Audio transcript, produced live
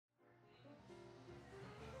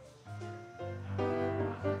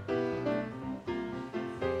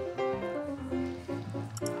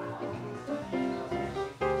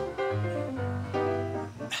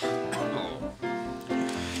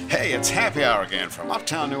Hey, it's Happy Hour again from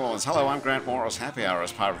Uptown New Orleans. Hello, I'm Grant Morris. Happy Hour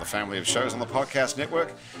is part of the family of shows on the podcast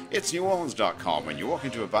network. It's NewOrleans.com. When you walk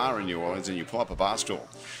into a bar in New Orleans and you pull up a bar stool,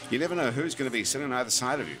 you never know who's going to be sitting on either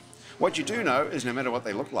side of you. What you do know is no matter what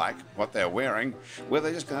they look like, what they're wearing, whether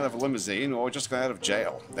they just got out of a limousine or just got out of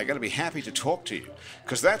jail, they're going to be happy to talk to you.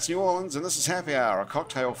 Because that's New Orleans, and this is Happy Hour, a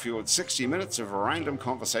cocktail-fueled 60 minutes of random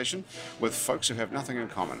conversation with folks who have nothing in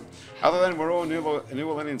common. Other than we're all New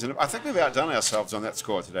Orleanians. I think we've outdone ourselves on that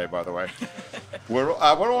score today, by the way. We're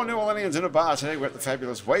all New Orleanians in a bar today. We're at the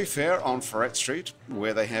fabulous Wayfair on Ferret Street,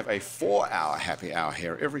 where they have a 4-hour happy hour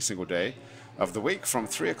here every single day of the week from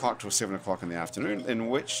 3 o'clock to 7 o'clock in the afternoon, in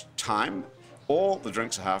which time all the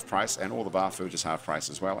drinks are half price and all the bar food is half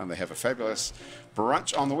price as well. And they have a fabulous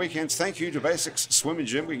brunch on the weekends. Thank you to Basics Swim and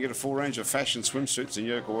Gym. We can get a full range of fashion swimsuits and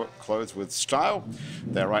yoga work clothes with style.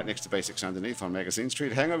 They're right next to Basics underneath on Magazine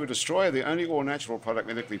Street. Hangover Destroyer, the only all-natural product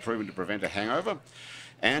medically proven to prevent a hangover.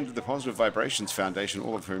 And the Positive Vibrations Foundation,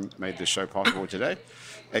 all of whom made this show possible today.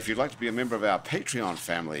 If you'd like to be a member of our Patreon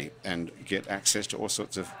family and get access to all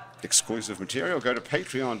sorts of exclusive material, go to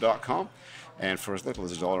patreon.com, and for as little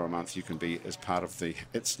as $1 a month you can be as part of the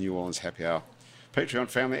It's New Orleans Happy Hour Patreon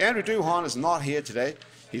family. Andrew Duhon is not here today.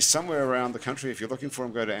 He's somewhere around the country. If you're looking for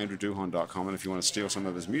him, go to andrewduhon.com, and if you want to steal some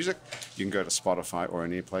of his music, you can go to Spotify or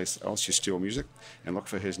any place else you steal music and look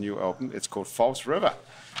for his new album. It's called False River.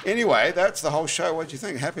 Anyway, that's the whole show. What do you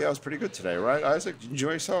think? Happy Hour's pretty good today, right, Isaac? Did you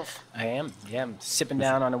enjoy yourself? I am. Yeah, I'm sipping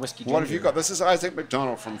down on a whiskey ginger. What have you got? This is Isaac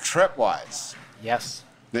McDonald from Trapwise. Yes.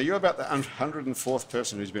 Now, you're about the 104th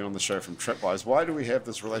person who's been on the show from Tripwise. Why do we have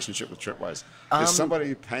this relationship with Tripwise? Is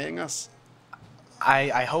somebody paying us?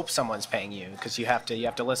 I hope someone's paying you, because you have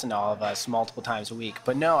to listen to all of us multiple times a week.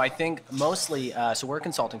 But no, I think mostly, so we're a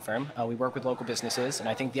consulting firm. We work with local businesses, and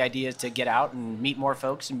I think the idea is to get out and meet more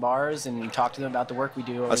folks in bars and talk to them about the work we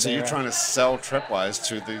do over So there. you're trying to sell Tripwise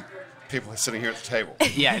to the people sitting here at the table?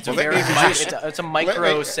 Yeah, it's a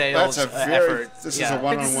micro sales effort. This is a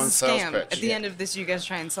one-on-one sales pitch. At the end of this, you guys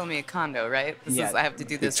try and sell me a condo, right? I have to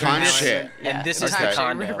do this. Timeshare. And this is the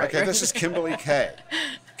condo. Right. Okay, this is Kimberly Kay.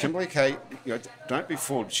 Kimberly Kay, don't be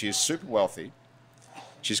fooled. She is super wealthy.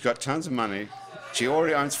 She's got tons of money. She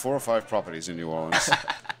already owns 4 or 5 properties in New Orleans.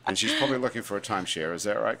 And she's probably looking for a timeshare. Is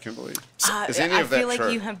that right, Kimberly? Is any of that I feel true?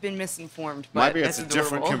 like you have been misinformed. But Maybe it's a adorable.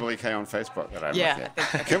 different Kimberly Kay on Facebook that I Yeah, look at. I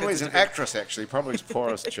think Kimberly's an actress, actually, probably as poor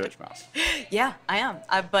as Church Mouse. Yeah, I am.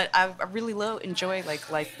 But I really enjoy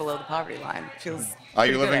life below the poverty line. It feels. Are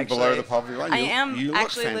you pretty good, living below actually. the poverty line? I am you look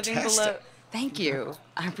actually living fantastic. below. Thank you.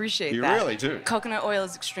 I appreciate You that. really do. Coconut oil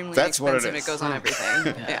is extremely That's what it expensive. is. It goes on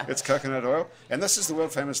everything. Yeah. It's coconut oil. And this is the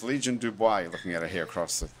world famous Legion Dubois. You're looking at her here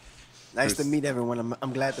across the... Nice to meet everyone.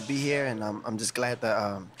 I'm glad to be here, and I'm just glad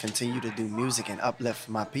to continue to do music and uplift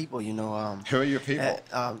my people. You know, Who are your people?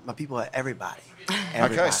 My people are everybody.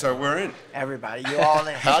 Okay, so we're in. Everybody, you're all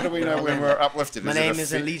in. How do we know when we're uplifted? My Is it name a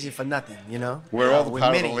isn't feat? Legion for nothing. You know, We're all the we're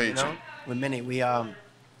part of many, the Legion. You know? We're many.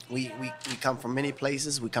 We come from many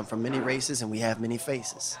places. We come from many races, and we have many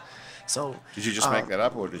faces. So Did you just make that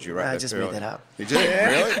up, or did you write that I just earlier? made that up. You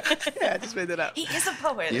did? Really? Yeah, I just made that up. He is a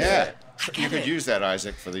poet. Yeah. You could use that,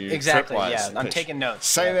 Isaac, for the Exactly, Tripwise yeah. I'm pitch. taking notes.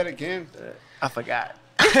 Say that again. I forgot.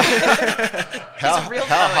 How real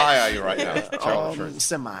high poet. are you right now? Tell the truth.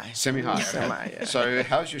 Semi. Semi-high. Okay. Semi, yeah. So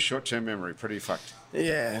how's your short-term memory? Pretty fucked.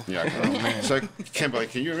 Yeah. Yeah. Okay. So, Kimberly,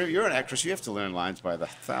 can you remember? You're an actress. You have to learn lines by the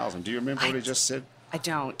 1,000. Do you remember what he just said? I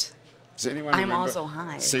don't. Does anyone I'm remember? also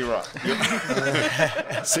high. C-Rock.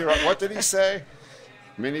 C-Rock, what did he say?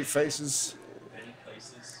 Many faces? Many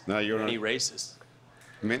places. No, you're Many on. races.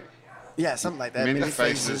 Yeah, something like that. Many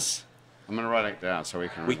faces. I'm going to write it down so we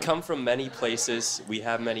can We remember. come from many places. We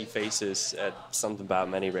have many faces. Something about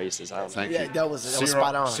many races. I don't know. Thank Yeah, you. that was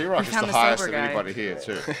spot on. C-Rock is found the the highest sober of guy. anybody here,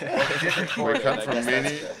 too. We come from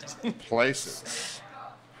many places.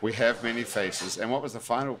 We have many faces. And what was the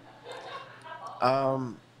final?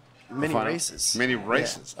 Many final? races. Many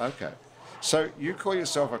races. Okay. So you call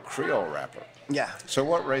yourself a Creole rapper. Yeah. So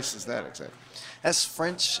what race is that exactly? That's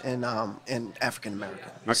French and African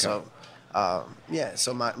American. Okay. So, yeah.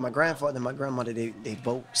 So my grandfather and my grandmother, they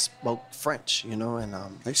both spoke French, you know, and Are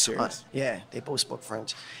you serious? yeah, they both spoke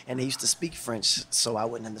French, and they used to speak French, so I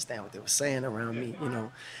wouldn't understand what they were saying around me, you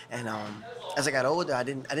know. And as I got older, I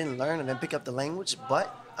didn't learn and then pick up the language,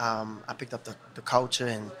 but I picked up the culture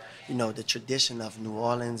and the tradition of New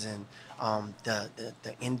Orleans and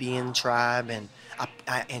the Indian tribe, and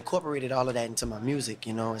I incorporated all of that into my music,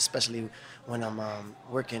 especially when I'm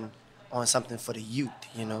working on something for the youth,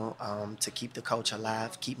 to keep the culture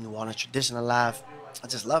alive, keep New Orleans tradition alive. I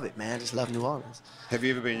just love it, man. I just love New Orleans. Have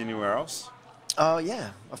you ever been anywhere else? Oh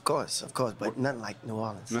yeah, of course, but nothing like New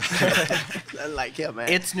Orleans. Nothing like here, man.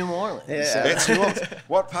 It's New Orleans. Yeah. It's New Orleans.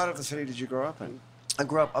 What part of the city did you grow up in? I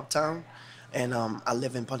grew up uptown, and I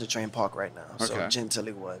live in Pontchartrain Park right now. So Okay.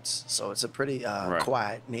 Gentilly Woods. So it's a pretty Right.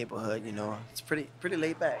 quiet neighborhood. You know, it's pretty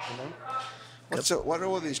laid back. You know, What are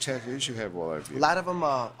all these tattoos you have all over you? a lot of them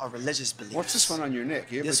are religious beliefs. What's this one on your neck?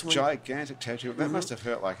 You have This a one- gigantic tattoo. That must have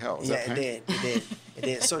hurt like hell. Is Yeah, that it pain? did. It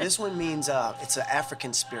did. So this one means it's an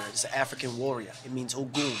African spirit. It's an African warrior. It means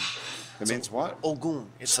Ogun. It means what? Ogun.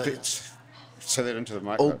 It's a Say that into the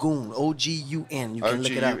microphone. Ogun. O-G-U-N. You can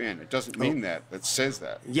look it up. O-G-U-N. It doesn't mean that. It says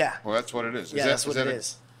that. Yeah. Well, that's what it is. Yeah, that's what it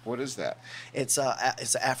is. What is that? It's an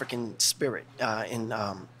African spirit in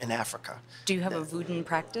Africa. Do you have a voodoo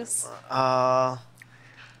practice?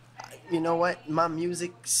 You know what? My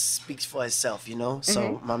music speaks for itself, you know.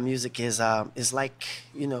 So my music is like,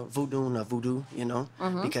 you know, voodoo, you know,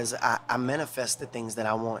 because I manifest the things that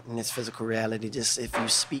I want in this physical reality. Just if you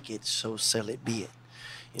speak it, so shall it be it,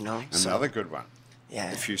 you know. Another good one.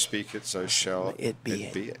 Yeah. If you speak it, so shall it be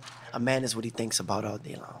it. A man is what he thinks about all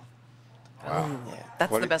day long. Wow. Yeah.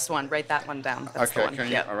 That's What the do- best one. Write that one down. That's the Okay, one. can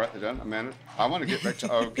you? Yep. I'll write that down. Amanda, I want to get back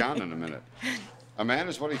to Ogun in a minute. A man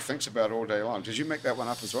is what he thinks about all day long. Did you make that one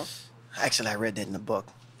up as well? Actually, I read that in the book.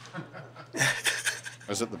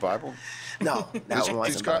 Is it the Bible? No, that one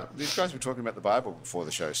wasn't. These guys were talking about the Bible before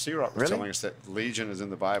the show. C-Rock was Really? telling us that Legion is in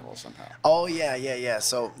the Bible somehow. Oh yeah.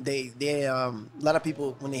 So they a lot of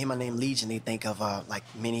people when they hear my name Legion, they think of like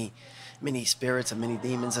many spirits or many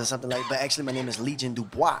demons or something like. But actually, my name is Legion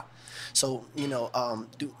Dubois. So you know,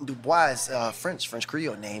 Dubois is French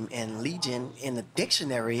Creole name, and Legion in the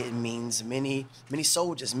dictionary it means many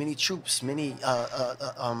soldiers, many troops, many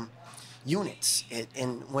units.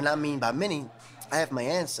 And when I mean by many, I have my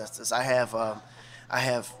ancestors. I have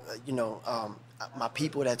my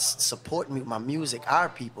people that support me with my music, our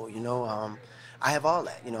people, you know. I have all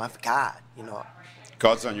that, you know. I have God, you know.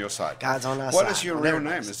 God's on your side. God's on our What side. is your On real name?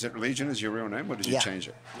 everybody's. Is it Legion is your real name, or did you Yeah. change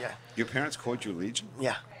it? Yeah. Your parents called you Legion?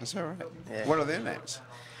 Yeah. Is that right? Yeah. What are their names?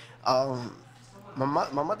 My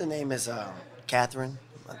mother name is Catherine.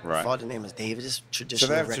 My Right. father name is David. Just So traditional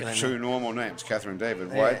they have regular two name. normal names, Catherine and David.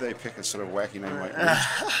 Yeah. Why'd they pick a sort of wacky name like Legion?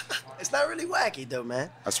 It's not really wacky though, man.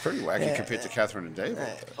 That's pretty wacky Yeah, compared to Catherine and David.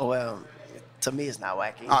 Oh well, to me it's not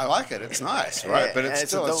wacky. I like it. It's nice, right? Yeah, But it's a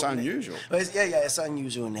still it's dope name. unusual. But it's an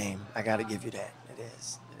unusual name. I gotta give you that. It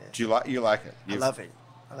is. Do you like it? I love it.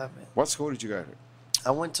 I love it. What school did you go to?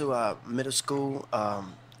 I went to middle school,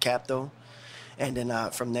 Capto, and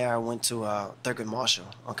then from there I went to Thurgood Marshall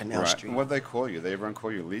on Canal Right. Street. And what did they call you? They everyone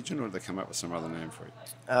call you Legion, or did they come up with some other name for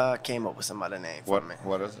you? Came up with some other name for What me.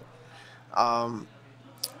 What is it?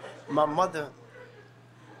 My mother.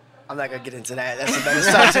 I'm not gonna get into that. That's a better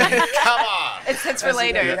subject. Come on. It's for That's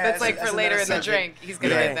later. another- That's like that's for later in another the subject. drink. He's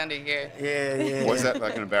gonna Yeah. get under here. Yeah. Was that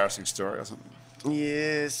like an embarrassing story or something?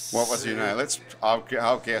 Yes. What was your name? I'll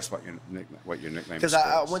guess what your nickname. Because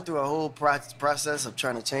I went through a whole process of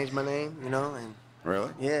trying to change my name, you know, and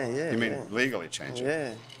Really? yeah. You mean yeah. legally change it?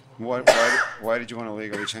 Yeah. Why did you want to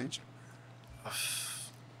legally change it?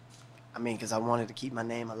 I mean, because I wanted to keep my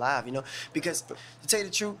name alive, you know. Because to tell you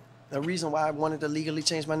the truth, the reason why I wanted to legally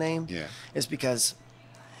change my name Yeah. is because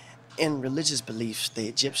in religious beliefs, the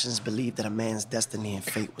Egyptians believed that a man's destiny and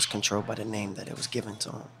fate was controlled by the name that it was given to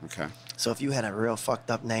him. Okay. So if you had a real fucked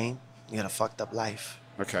up name, you had a fucked up life.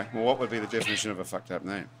 Okay. Well, what would be the definition of a fucked up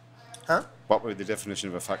name? Huh? What would be the definition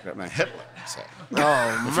of a fucked up name? Hitler, say.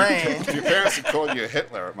 Oh, man. If your parents had called you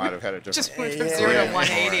Hitler, it might have had a different. Just went from Yeah. 0 to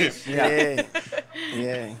 180.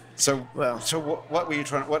 Yeah. So, Well. what were you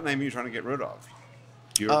trying? What name were you trying to get rid of?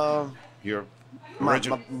 Your My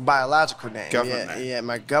original. biological name. Government yeah, name. Yeah,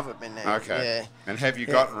 my government name. Okay. And have you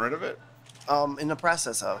Yeah. gotten rid of it? In the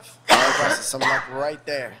process of. I'm like right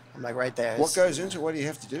there. What What goes into it? What do you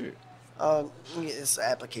have to do? It's an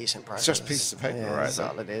application process. just pieces of paper, yeah, right? That's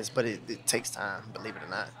all it is. But it takes time, believe it or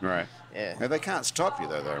not. Right. Yeah. Now, they can't stop you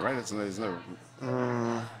though, right? There's no.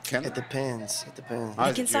 Can It depends. I-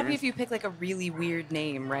 They can stop you Jimmy? if you pick like a really weird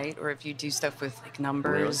name, right? Or if you do stuff with like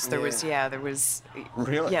numbers. Really? There was.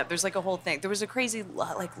 Really? Yeah, there's like a whole thing. There was a crazy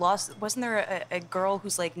like lost. Wasn't there a girl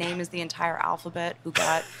whose like name is the entire alphabet who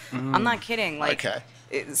got? I'm not kidding. Like Okay.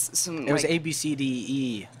 it's some. It was like, A B C D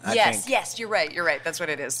E. I Yes, think. yes, you're right. That's what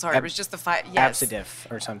it is. Sorry, it was just the five. Yes.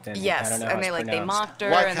 Absidif or something. I Yes, don't know how and it's they pronounced. mocked her,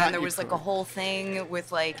 Why and then can't there you was like a prove- whole thing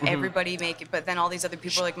with like everybody make it, but then all these other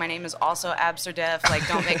people are like, my name is also Abserdef, like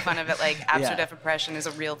don't make fun of it, like Abserdef oppression is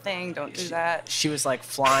a real thing, don't do that. She was like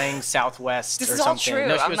flying Southwest This or is all something. true.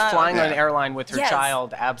 No, she I'm was not- flying on an Yeah. airline with her Yes.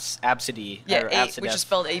 child, Absidy. Yeah, or which Absidef. is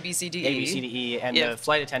spelled ABCDE. ABCDE, and Yeah. the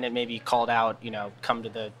flight attendant maybe called out, come to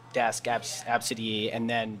the desk, Absidy, and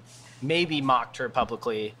then maybe mocked her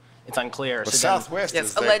publicly. It's unclear. Well, So then- Southwest Yes,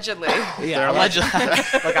 is the- allegedly. Yeah, allegedly.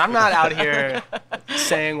 Look, I'm not out here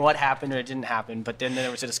saying what happened or didn't happen, but then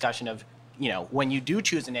there was a discussion of, when you do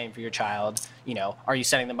choose a name for your child, are you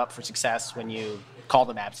setting them up for success when you call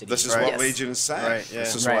them Absidy? This is Right. what Yes. Legion is saying. Right, yeah.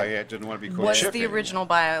 This is Right. why I didn't want to be called What's Chip the anymore. original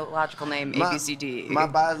biological name? ABCD. My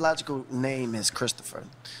biological name is Christopher.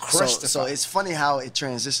 Christopher. So it's funny how it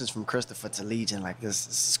transitions from Christopher to Legion. Like this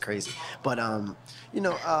is crazy. But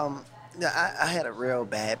yeah, I had a real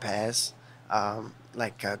bad past.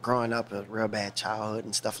 Growing up, a real bad childhood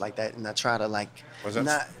and stuff like that. And I try to Was that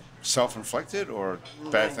not self-inflicted or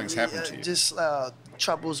bad things happened to you? Just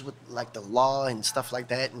troubles with like the law and stuff like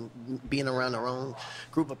that, and being around the wrong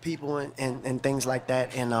group of people and things like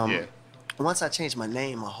that. And Yeah. once I changed my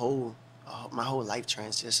name, my whole life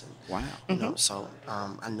transitioned. Wow. So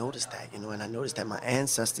I noticed that, and I noticed that my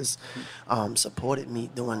ancestors supported me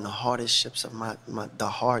during the hardships of the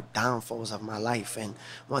hard downfalls of my life. And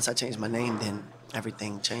once I changed my name, then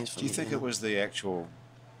everything changed for Do me. you think know? it was the actual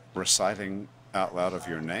reciting out loud of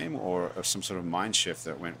your name or some sort of mind shift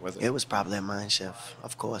that went with it? It was probably a mind shift.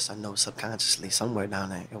 Of course, I know subconsciously somewhere down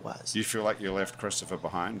there it was. Do you feel like you left Christopher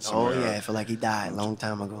behind Oh somewhere? yeah, I feel like he died a long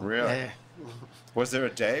time ago. Really? Yeah. Was there a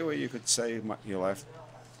day where you could say your life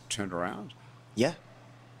turned around? Yeah.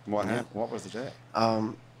 What Yeah. happened? What was the day?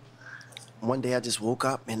 One day I just woke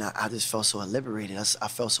up and I just felt so liberated. I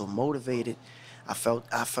felt so motivated. I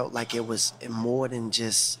felt like it was more than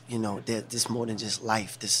just this more than just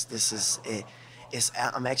life. This is it.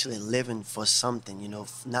 I'm actually living for something,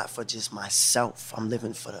 not for just myself. I'm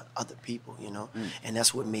living for the other people, and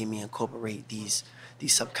that's what made me incorporate these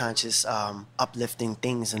subconscious uplifting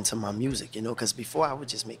things into my music, because before I would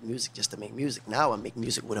just make music just to make music. Now I make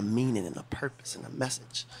music with a meaning and a purpose and a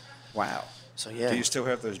message. Wow. So yeah. Do you still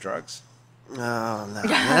have those drugs? No.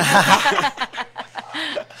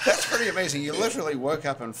 That's pretty amazing. You literally woke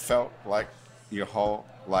up and felt like your whole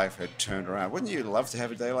life had turned around. Wouldn't you love to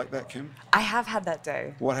have a day like that, Kim? I have had that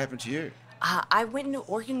day. What happened to you? I went into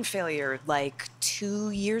organ failure like 2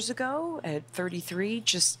 years ago at 33,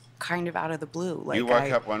 just kind of out of the blue. Like You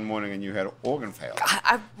woke up one morning and you had organ failure.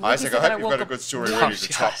 I Isaac, I hope you've got a good story ready to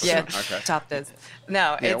top this Yeah, one. Okay. top this.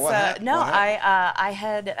 No, Yeah, it's what happened? no. What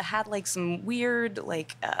happened? I had like some weird,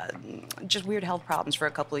 just weird health problems for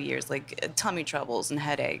a couple of years, like tummy troubles and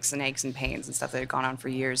headaches and aches and pains and stuff that had gone on for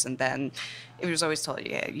years. And then it was always told,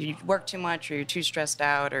 yeah, you work too much, or you're too stressed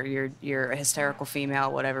out, or you're a hysterical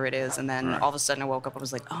female, whatever it is. And then all of a sudden I woke up, I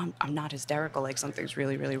was like, oh, I'm not hysterical. Like something's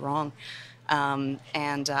really, really wrong. And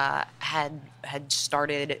had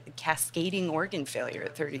started cascading organ failure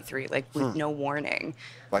at 33, like with no warning.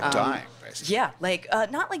 Like dying, basically. Yeah, like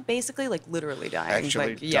not like basically, like literally dying. Actually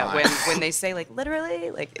like, yeah, dying. when they say like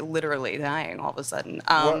literally dying all of a sudden.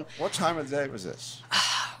 What time of the day was this?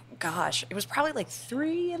 Gosh, it was probably like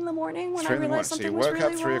 3 in the morning when 3 I in the morning. realized So something you was woke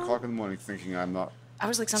really up 3 wrong. o'clock in the morning thinking I'm not. I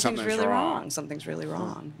was like, something's something's really wrong. wrong. Something's really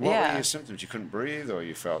wrong. What yeah. were your symptoms? You couldn't breathe or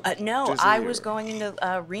you felt No, dizzy I was or- going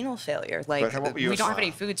into renal failure. Like what were your we don't have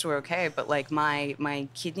any signs? foods, so we're okay. But like my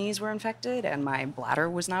kidneys were infected and my bladder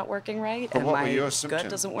was not working right, But and what were my your gut symptoms?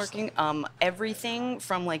 doesn't working. Everything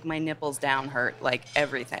from like my nipples down hurt, like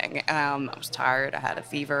everything. I was tired. I had a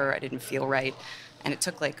fever. I didn't feel right, and it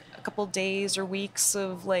took like a couple days or weeks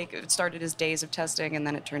of like it started as days of testing, and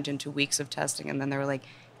then it turned into weeks of testing, and then they were like,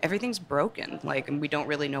 everything's broken, like, and we don't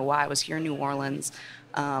really know why. I was here in New Orleans,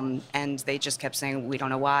 and they just kept saying, we don't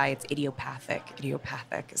know why. It's idiopathic.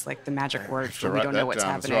 Idiopathic is like the magic word to for we write don't that know what's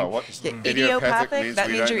down as happening. well. What is Yeah, idiopathic idiopathic, means that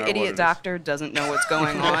we means don't your know what it idiot is. doctor doesn't know what's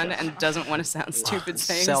going on and doesn't want to sound stupid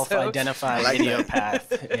saying so. Self-identified Like that.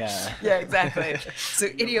 idiopath. Yeah. Yeah, exactly. So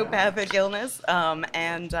idiopathic illness,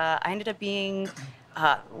 and I ended up being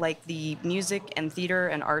like the music and theater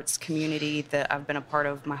and arts community that I've been a part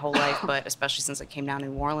of my whole life, but especially since I came down to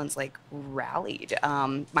New Orleans, like rallied.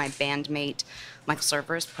 My bandmate Michael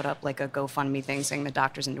Cerverus put up like a GoFundMe thing saying the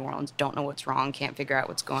doctors in New Orleans don't know what's wrong, can't figure out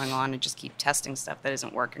what's going on, and just keep testing stuff that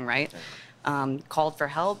isn't working right. Called for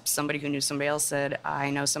help. Somebody who knew somebody else said, I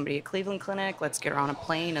know somebody at Cleveland Clinic, let's get her on a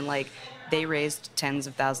plane. And like they raised tens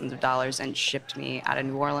of thousands of dollars and shipped me out of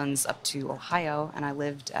New Orleans up to Ohio. And I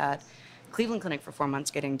lived at Cleveland Clinic for 4 months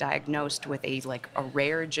getting diagnosed with a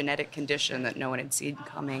rare genetic condition that no one had seen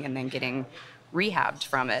coming, and then getting rehabbed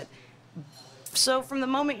from it. So from the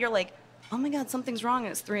moment you're like, oh my God, something's wrong,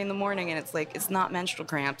 and it's 3 a.m. and it's like, it's not menstrual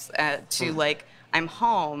cramps, to like, I'm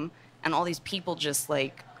home and all these people just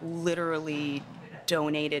like literally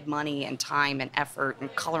donated money and time and effort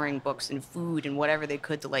and coloring books and food and whatever they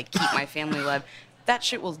could to like keep my family alive. that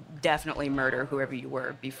shit will definitely murder whoever you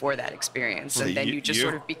were before that experience, So and then you just you-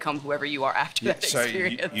 sort of become whoever you are after that So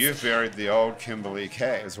experience. you've buried the old Kimberly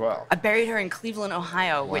Kay as well. I buried her in Cleveland,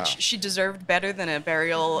 Ohio, Wow. which she deserved better than a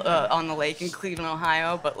burial on the lake in Cleveland,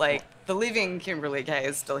 Ohio. But like the living Kimberly Kay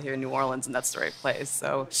is still here in New Orleans, and that's the right place.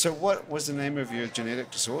 So So what was the name of your genetic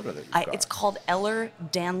disorder that you've got? it's called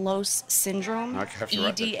Ehlers-Danlos syndrome. Okay, I have to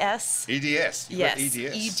write that. EDS. EDS. You've Yes, got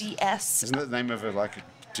EDS. EDS. Isn't that the name of like a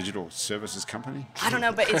digital services company? I don't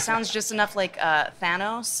know, but it sounds just enough like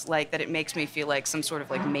Thanos, like that it makes me feel like some sort of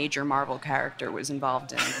like major Marvel character was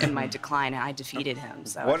involved in my decline, and I defeated him.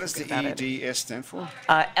 So What I does feel the good about it. EDS stand for?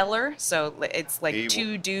 Eller, so it's like E-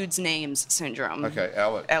 two dudes' names syndrome. Okay,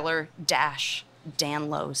 Eller. Ehlers-Danlos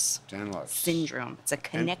Danlos. syndrome. It's a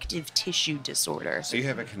connective tissue disorder. So you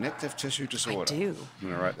have a connective tissue disorder. do. I'm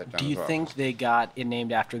going to write that down Do as you well. think they got it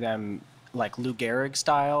named after them, like Lou Gehrig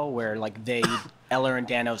style, where like they, Eller and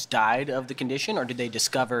Danos died of the condition, or did they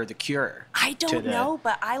discover the cure? I to don't the know,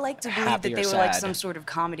 but I like to believe that happy or they were like sad? some sort of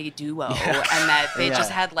comedy duo, and that they Yeah.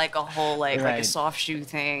 just had like a whole like a Right. soft shoe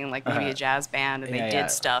thing, like maybe Uh-huh. a jazz band, and they Yeah, did yeah.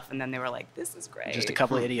 stuff, and then they were like, "This is great." Just a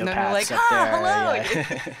couple of And then idiopaths they're like, up "Ah, there. hello."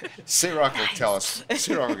 yeah. C-Rock will tell us.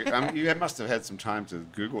 C-Rock, you must have had some time to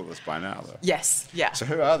Google this by now, though. Yes, yeah. So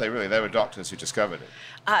who are they really? They were doctors who discovered it.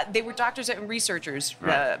 They were doctors and researchers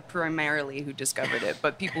Right. primarily who discovered it,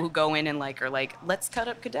 but people who go in and like are like, let's cut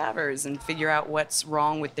up cadavers and figure out what's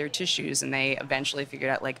wrong with their tissues, and they eventually figured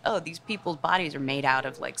out like, oh, these people's bodies are made out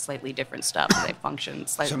of like slightly different stuff, and they function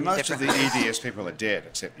slightly So most of differently. the EDS people are dead,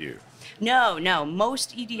 except you. No,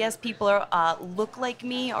 most EDS people are look like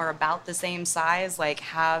me, are about the same size, like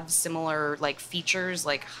have similar like features,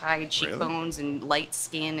 like high cheekbones and light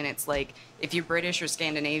skin, and it's like if you're British or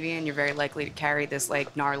Scandinavian, you're very likely to carry this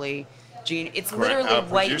like gnarly gene. It's literally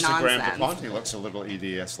white Producer Graham nonsense. DePonte looks a little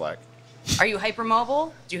EDS-like. Are you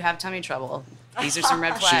hypermobile? Do you have tummy trouble? These are some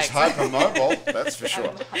red flags. She's hypermobile, that's for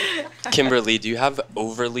sure. Kimberly, do you have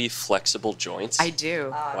overly flexible joints? I do.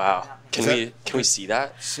 Wow. Can we see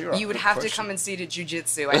that? C-Rock, You would good have to question. come and see the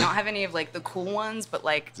jujitsu. I don't have any of like the cool ones, but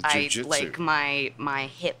like The I jujitsu. like my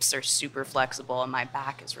hips are super flexible and my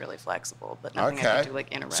back is really flexible, but nothing I Okay. can do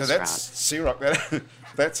like in a So restaurant. that's C-Rock.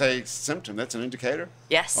 That's a symptom. That's an indicator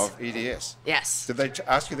Yes. of EDS. Yes. Did they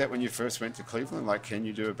ask you that when you first went to Cleveland? Like, can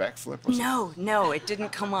you do a backflip or something? No, it didn't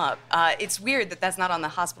come up. It's weird that that's not on the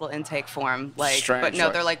hospital intake form. Like, Strange, but no,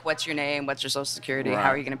 right. they're like, "What's your name? What's your social security? How Right.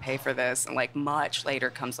 are you going to pay for this?" And like much later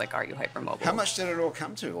comes like, "Are you hypermobile?" How much did it all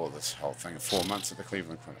come to, all this whole thing, 4 months at the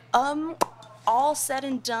Cleveland Clinic? All said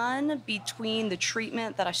and done, between the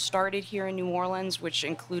treatment that I started here in New Orleans, which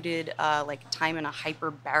included like time in a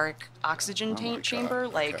hyperbaric oxygen Oh my God, chamber,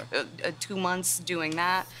 like okay. 2 months doing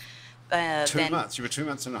that. 2 then months. You were 2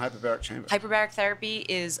 months in a hyperbaric chamber. Hyperbaric therapy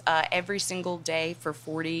is every single day for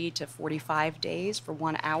 40 to 45 days for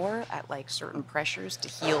 1 hour at like certain pressures to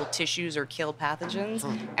heal tissues or kill pathogens.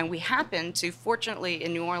 And we happen to, fortunately,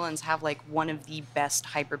 in New Orleans, have like one of the best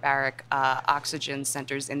hyperbaric oxygen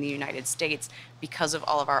centers in the United States because of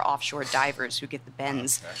all of our offshore divers who get the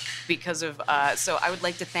bends. Okay. Because of so I would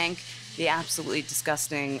like to thank the absolutely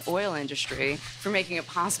disgusting oil industry for making it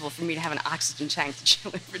possible for me to have an oxygen tank to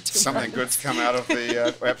chill in for 2 months. Something good's come out of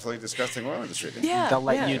the absolutely disgusting oil industry. didn't it? Yeah, They'll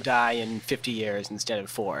let yeah. you die in 50 years instead of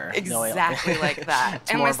 4. No, Exactly like that.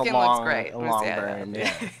 It's And more my of a skin long, looks great. a long Yeah, burn.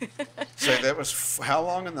 yeah. Yeah. So that was how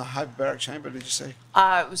long in the hyperbaric chamber did you say?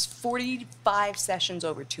 It was 45 sessions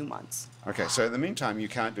over 2 months. Okay, so in the meantime, you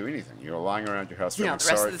can't do anything. You're lying around your house feeling No, the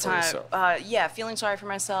rest sorry of the for time, yourself. yeah, feeling sorry for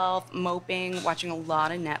myself, moping, watching a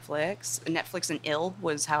lot of Netflix. Netflix and ill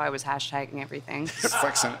was how I was hashtagging everything.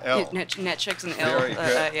 Netflix and L. Netflix and ill. Very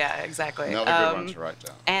good. Yeah, exactly. Another good one to write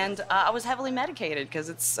down. And I was heavily medicated because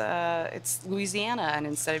it's Louisiana, and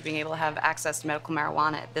instead of being able to have access to medical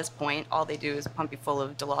marijuana at this point, all they do is pump you full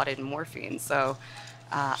of Dilaudid and morphine. So,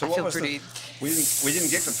 I So what feel was pretty. we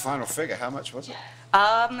didn't get to the final figure. How much was it?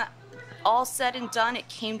 All said and done, it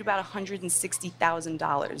came to about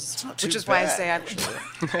 $160,000, not too which is why I bad,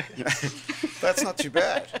 say That's not too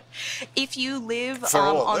bad. if you live For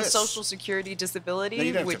all on this. Social Security disability, No,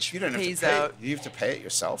 you don't which have to pays pay. out. You have to pay it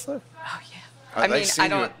yourself, though. Oh yeah. Oh, I they mean,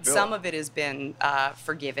 send I you a don't. bill. Some of it has been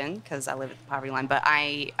forgiven because I live at the poverty line, but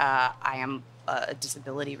I am a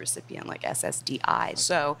disability recipient, like SSDI.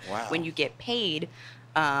 So Wow. when you get paid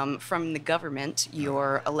from the government,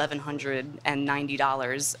 your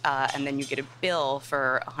 $1,190, and then you get a bill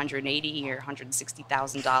for $180,000 or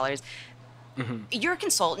 $160,000. You're a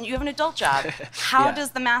consultant. You have an adult job. How Yeah.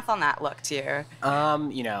 does the math on that look to you?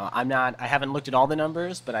 I haven't looked at all the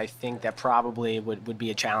numbers, but I think that probably would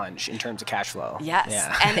be a challenge in terms of cash flow. Yes,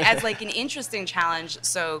 Yeah. and as like an interesting challenge,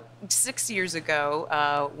 so 6 years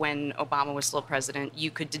ago, when Obama was still president,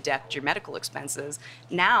 you could deduct your medical expenses.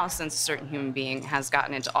 Now, since a certain human being has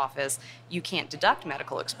gotten into office, you can't deduct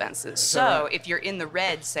medical expenses. So if you're in the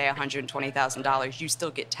red, say $120,000, you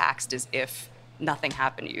still get taxed as if nothing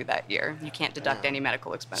happened to you that year. You can't deduct any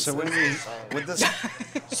medical expenses. So with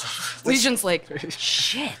this, Legion's like,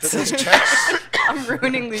 shit. this tax, I'm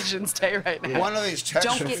ruining Legion's day right now. one of these tax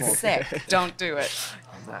Don't get reform, sick. Don't do it.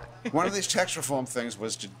 one of these tax reform things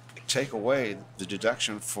was to take away the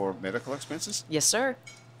deduction for medical expenses. Yes, sir.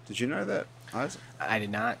 Did you know that, Isaac? I did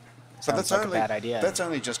not. But Sounds like a bad idea. That's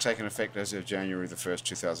only just taken effect as of January the 1st,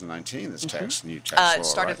 2019, this new tax law, It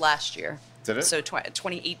started right? last year. Did it? So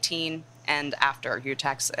 2018 and after,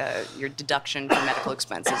 your deduction for medical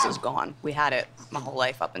expenses is gone. We had it my whole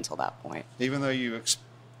life up until that point. Even though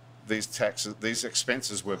these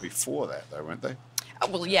expenses were before that, though, weren't they?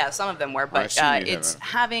 Well, yeah, some of them were, but assume you it's haven't.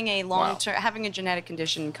 having a Wow. long-term, having a genetic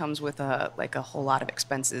condition comes with a whole lot of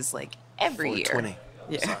expenses, like every year. 420.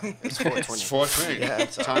 Yeah. It's 420. It's 420. Yeah,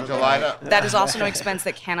 it's Time to light up. That is also an expense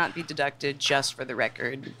that cannot be deducted, just for the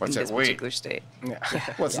record, What's in that, this weed? particular state.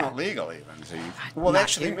 Well, it's not legal even. So well, Not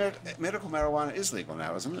actually, here. medical marijuana is legal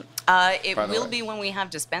now, isn't it? It By the will way. be when we have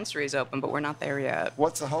dispensaries open, but we're not there yet.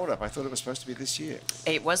 What's the holdup? I thought it was supposed to be this year.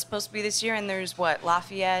 It was supposed to be this year, and there's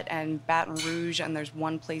Lafayette and Baton Rouge, and there's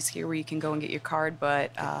one place here where you can go and get your card.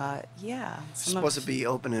 But yeah, It's supposed to be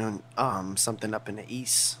opening something up in the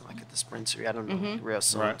east, like a dispensary. I don't know, real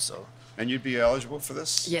soon. Right. So And you'd be eligible for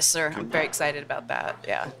this? Yes, sir. I'm very excited about that.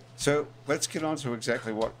 Yeah. So let's get on to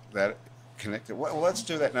exactly what that connected. Well, let's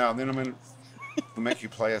do that now, and then we'll make you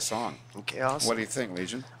play a song. okay, awesome. What do you think,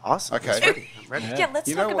 Legion? Awesome. Okay. It's ready. I'm ready. Yeah, let's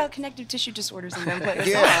You know talk what- about connective tissue disorders and then play a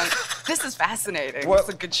Yeah. song. This is fascinating. What- It's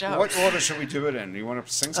a good show. What order should we do it in? You want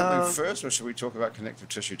to sing something first, or should we talk about connective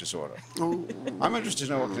tissue disorder? I'm interested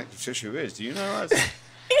to know what connective tissue is. Do you know?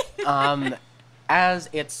 As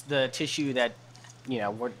it's the tissue that,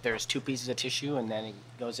 there's two pieces of tissue and then it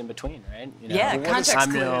goes in between, right? Yeah, Well, what is- context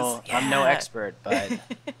I'm no clues. Yeah. expert, but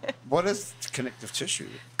What is connective tissue?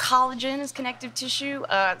 Collagen is connective tissue.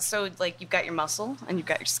 So like you've got your muscle and you've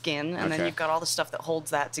got your skin, and then Okay. you've got all the stuff that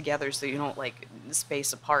holds that together, so you don't like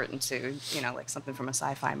space apart into like something from a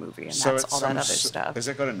sci-fi movie, and that's all that other stuff. Has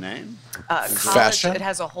it got a name? College, Fascia? it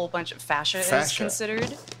has a whole bunch of fascia, is Fascia.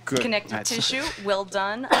 considered Good. connective That's- tissue. Well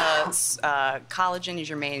done. Collagen is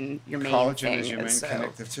your main Collagen thing. is your main so-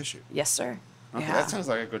 connective tissue. Yes, sir. Okay, Yeah. that sounds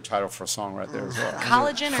like a good title for a song right there as well.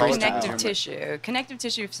 Collagen or Collagen. connective tissue? Connective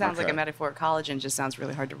tissue sounds like Okay. a metaphor. Collagen just sounds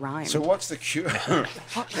really hard to rhyme. So what's the cure?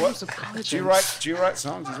 what rhymes with collagen? Do you write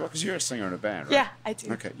songs as well? Because you're a singer in a band, right? Yeah, I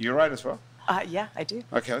do. Okay, you write as well? Yeah, I do.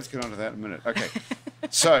 Okay, let's get on to that in a minute. Okay,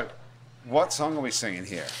 so what song are we singing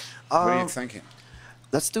here? What are you thinking?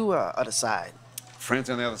 Let's do Other Side. Friends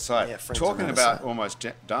on the Other Side. Yeah, Friends on Talking the Other about Side. almost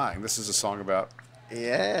dying. This is a song about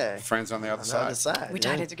Yeah. friends on the other On the side. other side. We yeah.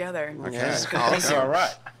 died it together. Okay, Yeah. okay, all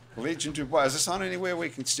right. Legion Dubois. Is this on anywhere we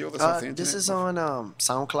can steal this off the internet? This is on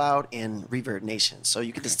SoundCloud and Reverb Nation. So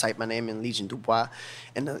you can just type my name in, Legion Dubois,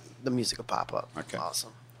 and the music will pop up. Okay.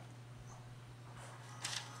 Awesome.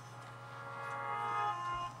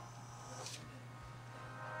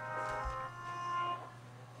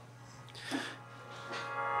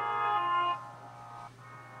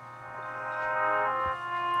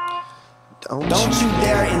 Don't you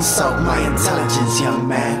dare insult my intelligence, young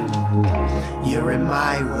man. You're in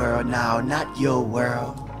my world now, not your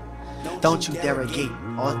world. Don't you derogate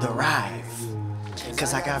or derive,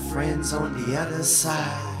 cause I got friends on the other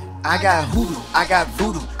side. I got hoodoo, I got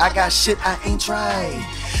voodoo, I got shit I ain't tried.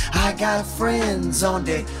 I got friends on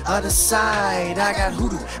the other side. I got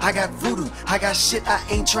hoodoo, I got voodoo, I got shit I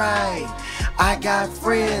ain't tried. I got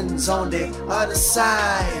friends on the other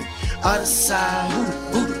side. Other side,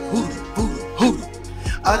 hoodoo, hoodoo, hoodoo, hoodoo,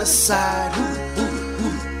 hoodoo. Other side, hoodoo,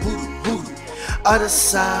 hoodoo, hoodoo, hoodoo, hoodoo. Other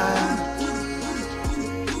side.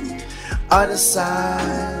 Other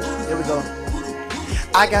side. Here we go.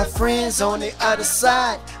 I got friends on the other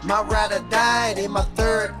side. My ride or died in my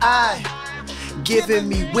third eye, giving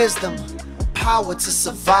me wisdom, power to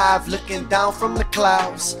survive, looking down from the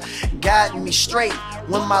clouds, guiding me straight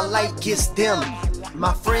when my light gets dim.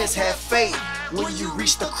 My friends have faith when you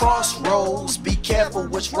reach the crossroads. Be careful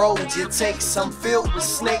which roads you take, some filled with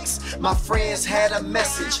snakes. My friends had a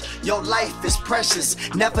message, your life is precious,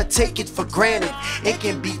 never take it for granted. It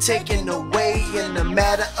can be taken away in a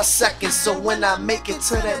matter of seconds. So when I make it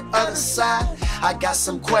to that other side, I got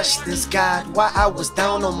some questions, God, why I was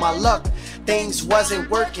down on my luck, things wasn't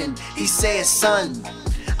working. He said, son,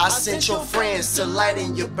 I sent your friends to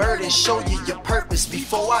lighten your burden, show you your purpose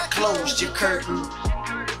before I closed your curtain.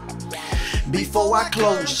 Before I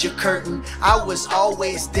closed your curtain, I was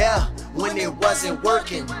always there when it wasn't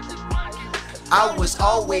working. I was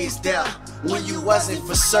always there when you wasn't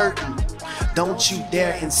for certain. Don't you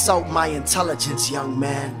dare insult my intelligence, young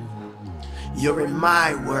man. You're in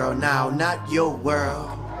my world now, not your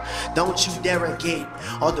world. Don't you derogate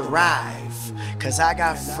or derive, cause I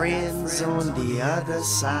got friends on the other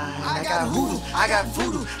side. I got hoodoo, I got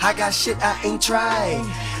voodoo, I got shit I ain't tried.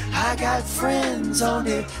 I got friends on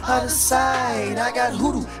the other side. I got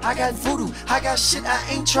hoodoo, I got voodoo, I got shit I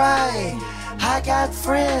ain't tried. I got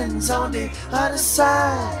friends on the other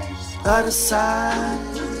side. Other side.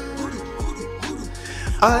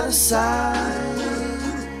 Other side.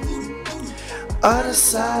 Other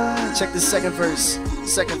side. Check the second verse.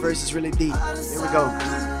 Second verse is really deep. Here we go.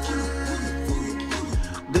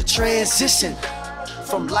 The transition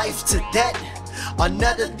from life to death,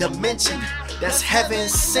 another dimension that's heaven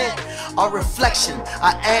sent. A reflection,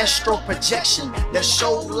 an astral projection that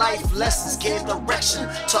showed life lessons, gave direction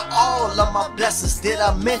to all of my blessings. Did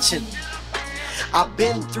I mention? I've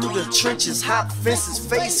been through the trenches, hop fences,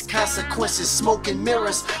 face consequences, smoking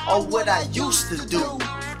mirrors, or what I used to do.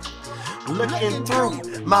 Looking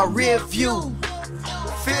through my rear view,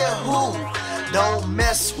 fear who? Don't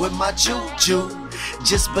mess with my juju.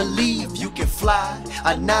 Just believe you can fly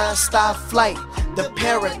a non-stop flight, the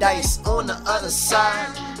paradise on the other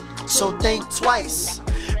side. So think twice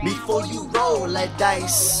before you roll that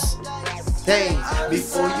dice. Hey,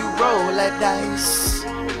 before you roll that dice.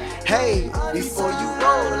 Hey, before you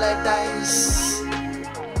roll that dice.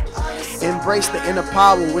 Embrace the inner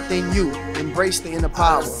power within you. Embrace the inner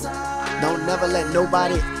power. Don't never let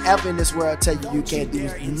nobody ever in this world tell you you can't do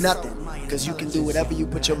nothing, because you can do whatever you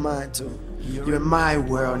put your mind to. You're in my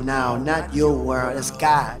world now, not your world. That's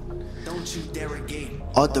God. Don't you derogate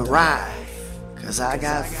or derive, cause I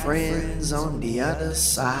got friends on the other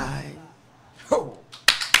side. Well,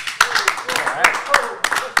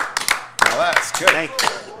 that's good. Thank you.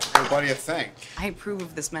 What do you think? I approve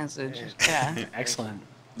of this message. Yeah. Excellent.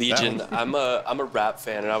 Legion, I'm a rap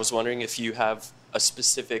fan, and I was wondering if you have a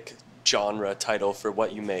specific genre title for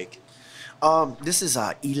what you make. This is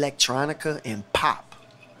electronica and pop,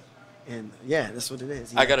 and yeah, that's what it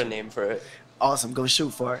is. I got a name for it. Awesome, go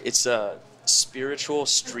shoot for it. It's spiritual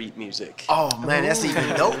street music. Oh man, that's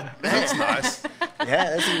even dope. Man. That's nice.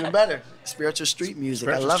 Yeah, that's even better. Spiritual street music.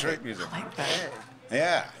 I Spiritual love street it. music. I like that.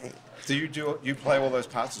 Yeah. Do you play all those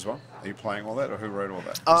parts as well? Are you playing all that, or who wrote all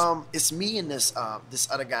that? It's me and this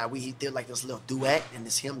other guy. We did like this little duet, and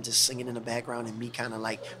it's him just singing in the background, and me kind of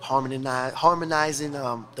like harmonizing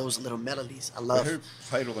those little melodies. I But love. who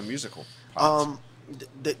played all the musical parts?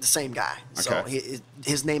 The same guy. So Okay.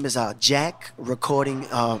 his name is Jack Recording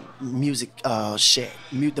Music Shed,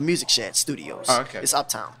 the Music Shed Studios. Oh, okay. It's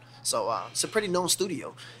uptown. So it's a pretty known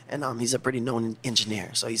studio, and he's a pretty known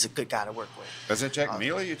engineer. So he's a good guy to work with. Is it Jack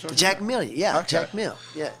Mealy you're talking Jack about? Mill, yeah, Okay. Jack Mill,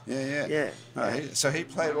 yeah, Yeah. Oh, so he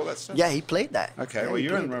played all that stuff? yeah. He played that. Okay, Yeah, well, he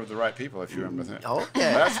you're in played the room with the right people if you're in with him.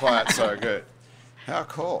 Okay. That's why it's so good. How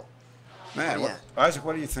cool. Man, Yeah. Isaac,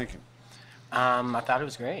 what are you thinking? I thought it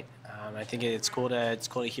was great. I think it's cool to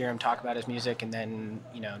hear him talk about his music and then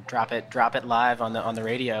drop it live on the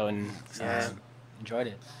radio, and enjoyed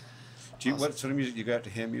it. What sort of music you go out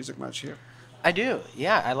to hear music much here? I do.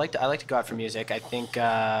 Yeah, I like to go out for music. I think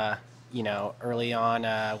early on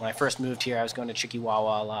when I first moved here, I was going to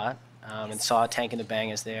Chikiwawa a lot and saw Tank and the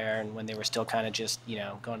Bangas there, and when they were still kind of just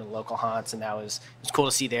going to the local haunts, and it was cool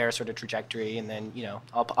to see their sort of trajectory. And then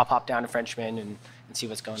I'll pop down to Frenchman and see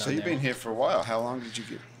what's going on. So you've there. been here for a while. How long did you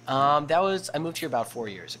get? I moved here about 4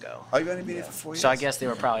 years ago. Oh, you've only been here for 4 years? So I guess they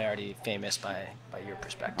were probably already famous by your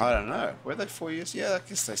perspective. I don't know. Were they 4 years? Yeah, I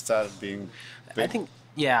guess they started being big. I think,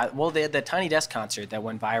 yeah. Well, they had the Tiny Desk concert that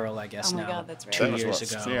went viral, I guess, Oh my now. God, that's right. 2 That was years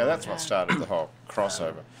what- ago. Yeah, that's what started the whole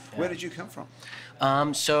crossover. Where did you come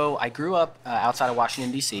from? So I grew up outside of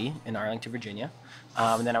Washington, D.C., in Arlington, Virginia.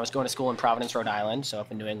 And then I was going to school in Providence, Rhode Island. So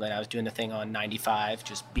up in New England, I was doing the thing on 95,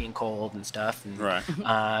 just being cold and stuff. And, Right.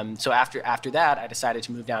 So after that, I decided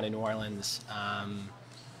to move down to New Orleans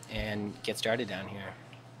and get started down here.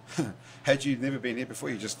 Had you never been here before?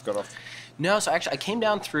 You just got off? No, so actually I came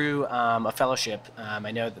down through a fellowship.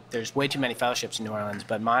 I know that there's way too many fellowships in New Orleans,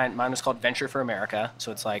 but mine was called Venture for America.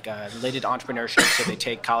 So it's like related to entrepreneurship. So they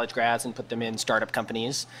take college grads and put them in startup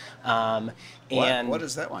companies. What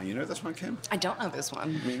is that one? You know this one, Kim? I don't know this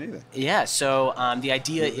one. Me neither. Yeah, so the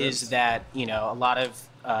idea is that, a lot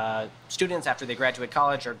of students after they graduate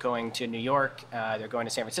college are going to New York, they're going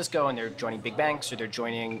to San Francisco, and they're joining big banks or they're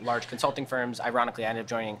joining large consulting firms. Ironically, I ended up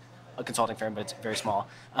joining a consulting firm, but it's very small.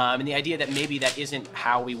 And the idea that maybe that isn't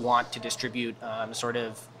how we want to distribute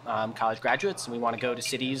college graduates, and we want to go to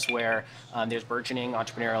cities where there's burgeoning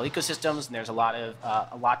entrepreneurial ecosystems, and there's a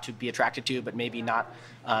lot to be attracted to, but maybe not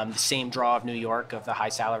the same draw of New York of the high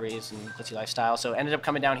salaries and glitzy lifestyle. So ended up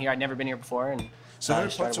coming down here. I'd never been here before, and so who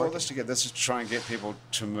puts all this together? This is to try and get people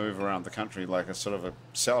to move around the country, like a sort of a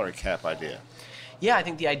salary cap idea. Yeah, I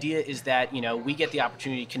think the idea is that, we get the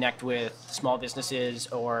opportunity to connect with small businesses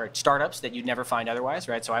or startups that you'd never find otherwise,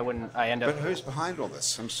 right? So I end up... But who's behind all this?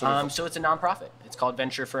 So it's a nonprofit. It's called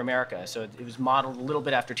Venture for America. So it was modeled a little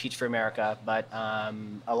bit after Teach for America, but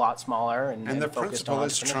a lot smaller and the focused principle on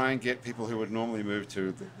is to try and get people who would normally move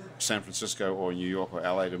to San Francisco or New York or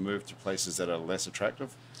LA to move to places that are less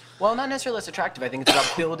attractive? Well, not necessarily less attractive. I think it's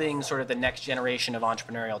about building sort of the next generation of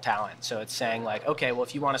entrepreneurial talent. So it's saying like, okay, well,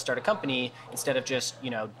 if you want to start a company, instead of just,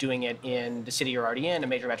 doing it in the city you're already in, a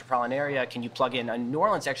major metropolitan area, can you plug in? New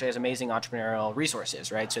Orleans actually has amazing entrepreneurial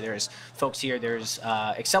resources, right? So there's folks here, there's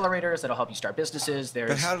accelerators that'll help you start businesses.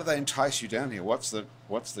 But how do they entice you down here? What's the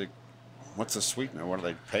sweetener? What do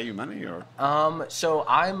they pay you money or?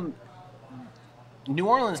 New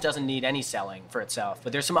Orleans doesn't need any selling for itself,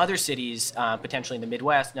 but there's some other cities, potentially in the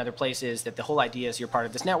Midwest and other places, that the whole idea is you're part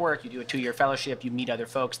of this network, you do a 2-year fellowship, you meet other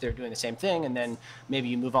folks that are doing the same thing, and then maybe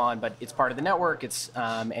you move on, but it's part of the network,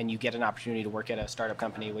 and you get an opportunity to work at a startup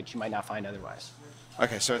company, which you might not find otherwise.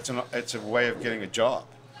 Okay, so it's a way of getting a job.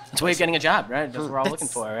 It's a way of getting a job, right? That's what we're all looking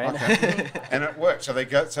for, right? Okay. And it worked. So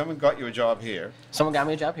someone got you a job here. Someone got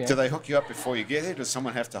me a job here. Do they hook you up before you get here? Does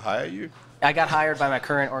someone have to hire you? I got hired by my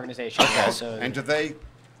current organization. Okay. So. And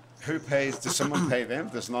who pays? Does someone pay them?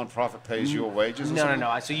 Does nonprofit pays your wages?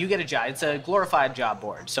 No. So you get a job. It's a glorified job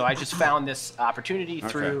board. So I just found this opportunity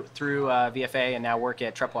through VFA, and now work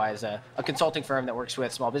at Trepwise, a consulting firm that works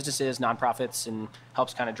with small businesses, nonprofits, and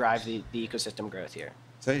helps kind of drive the ecosystem growth here.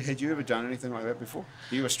 So had you ever done anything like that before?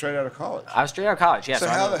 You were straight out of college. I was straight out of college, yeah. So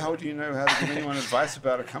how the hell do you know how to give anyone advice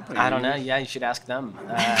about a company? I don't know. Yeah, you should ask them.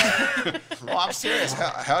 Well, I'm serious.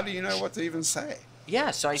 How do you know what to even say?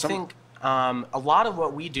 Yeah, so I think a lot of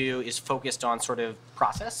what we do is focused on sort of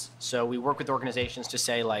process. So we work with organizations to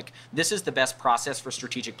say, like, this is the best process for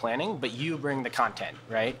strategic planning, but you bring the content,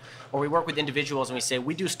 right? Or we work with individuals and we say,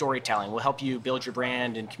 we do storytelling. We'll help you build your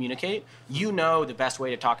brand and communicate. You know the best way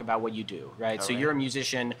to talk about what you do, right? So you're a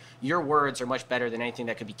musician. Your words are much better than anything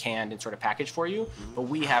that could be canned and sort of packaged for you. Mm-hmm. But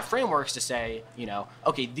we have frameworks to say,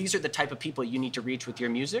 okay, these are the type of people you need to reach with your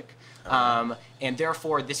music. And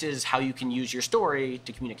therefore, this is how you can use your story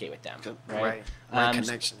to communicate with them, right?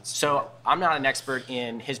 Connections. So I'm not an expert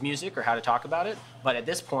in his music or how to talk about it, but at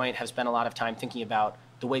this point have spent a lot of time thinking about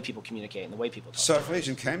the way people communicate and the way people talk. So if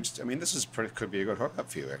Legion came, this is could be a good hookup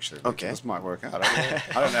for you, actually. Okay. This might work out.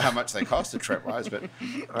 I don't know how much they cost at Trepwise,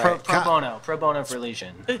 but... Pro bono for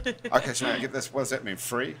Legion. Okay, so now get this. What does that mean?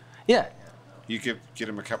 Free? Yeah. You could get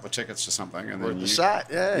them a couple of tickets or something, and then Worth the shot,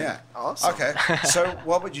 yeah. Yeah. Awesome. Okay. So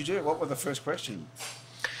what would you do? What were the first question?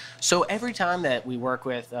 So every time that we work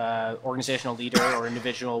with organizational leader or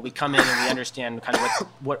individual, we come in and we understand kind of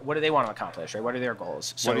what do they want to accomplish, right? What are their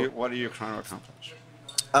goals? So what are you trying to accomplish?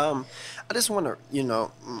 I just want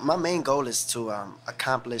to, my main goal is to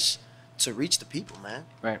to reach the people, man.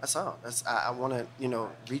 Right. That's all. I want to,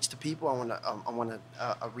 reach the people. I want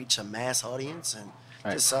to reach a mass audience, and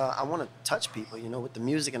just I want to touch people, with the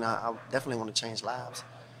music, and I definitely want to change lives.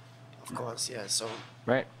 Of course, yeah. So.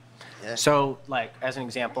 Right. Yeah. So, like, as an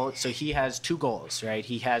example, so he has 2 goals, right?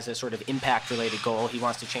 He has a sort of impact-related goal. He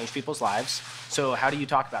wants to change people's lives. So how do you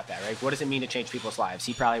talk about that, right? What does it mean to change people's lives?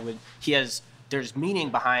 There's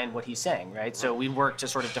meaning behind what he's saying, right? So we work to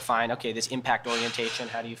sort of define, okay, this impact orientation,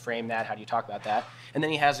 how do you frame that? How do you talk about that? And then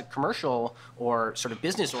he has a commercial or sort of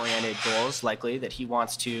business-oriented goals, likely, that he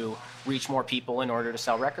wants to reach more people in order to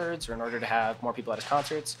sell records or in order to have more people at his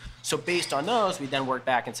concerts. So based on those, we then work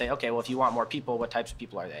back and say, okay, well, if you want more people, what types of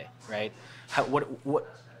people are they, right?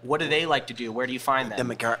 What do they like to do? Where do you find them?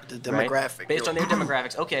 The demographic. Right? Based on their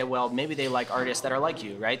demographics, okay, well, maybe they like artists that are like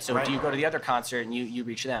you, right? So do you go to the other concert and you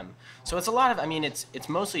reach them? So it's a lot of, it's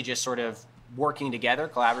mostly just sort of working together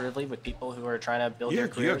collaboratively with people who are trying to build their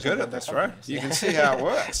careers. You're good at this, right? You can see how it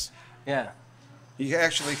works. Yeah. You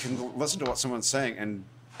actually can listen to what someone's saying and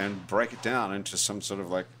and break it down into some sort of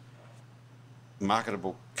like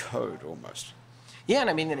marketable code almost. Yeah, and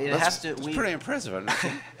I mean, it has to. It's pretty impressive, isn't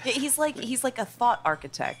it? Yeah, he's like a thought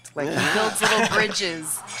architect. Like he builds little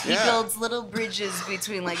bridges. He Yeah. builds little bridges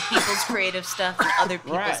between like people's creative stuff and other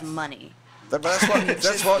people's Right. money. That's what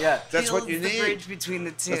Builds you the need. bridge between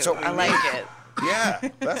the two. That's what we I like need. it. Yeah,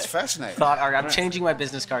 that's fascinating. I'm changing my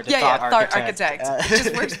business card to Yeah, thought thought architect. architect. It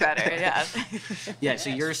just works better. Yeah. Yeah, so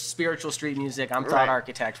you're spiritual street music. I'm Right. thought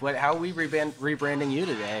architect. How are we rebranding you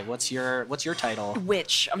today? What's your title?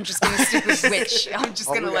 Witch. I'm just gonna stick with witch. I'm just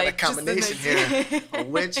Oh, gonna we got like a combination here. A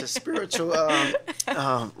witch, a spiritual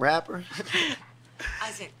rapper.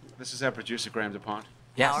 Isaac, This is our producer, Graham DuPont.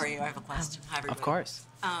 Yes. how are you? I have a question. Hi, everybody. Of course.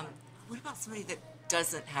 What about somebody that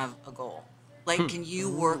doesn't have a goal? Like, can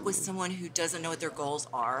you work with someone who doesn't know what their goals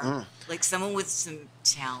are? Like someone with some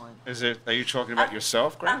talent. Are you talking about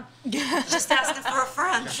yourself, Graham? Just asking for a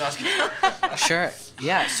friend. Sure.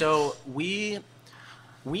 Yeah. So we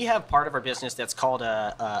have part of our business that's called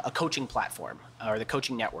a coaching platform, or the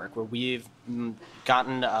coaching network, where we've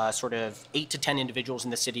gotten sort of 8 to 10 individuals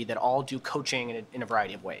in the city that all do coaching in a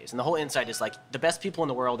variety of ways. And the whole insight is like the best people in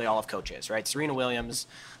the world, they all have coaches, right? Serena Williams,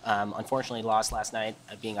 unfortunately lost last night,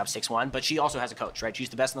 being up 6-1, but she also has a coach, right? She's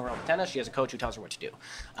the best in the world at tennis. She has a coach who tells her what to do.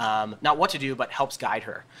 Not what to do, but helps guide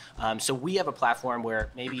her. So we have a platform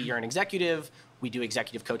where maybe you're an executive, we do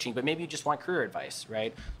executive coaching, but maybe you just want career advice,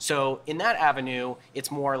 right? So in that avenue, it's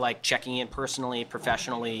more like checking in personally,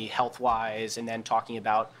 professionally, health-wise, and then talking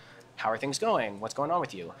about how are things going, what's going on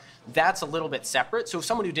with you. That's a little bit separate. So if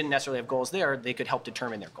someone who didn't necessarily have goals there, they could help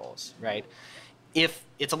determine their goals, right? If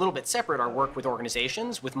it's a little bit separate, our work with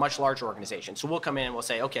organizations, with much larger organizations. So we'll come in and we'll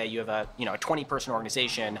say, okay, you have a 20-person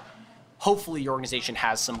organization. Hopefully your organization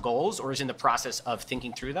has some goals or is in the process of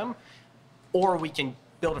thinking through them, or we can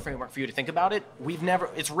build a framework for you to think about it.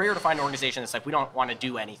 It's rare to find an organization that's like, we don't want to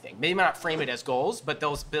do anything. Maybe not frame it as goals, but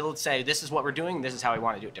they'll say, this is what we're doing, this is how we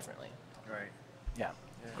want to do it differently. Right. Yeah.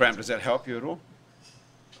 Graham, does that help you at all?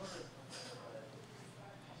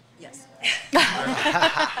 Yes.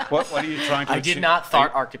 What are you trying to I achieve? did not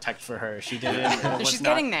thought architect for her. She didn't. She's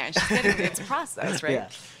getting there. She's getting there. It's a process, right? Yeah.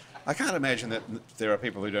 I can't imagine that there are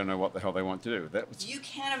people who don't know what the hell they want to do. You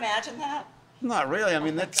can't imagine that? Not really. I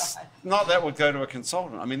mean, that's God. not that would go to a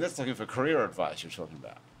consultant. I mean, that's looking for career advice you're talking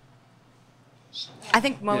about. I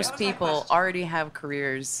think most That was my people question. already have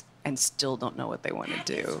careers and still don't know what they want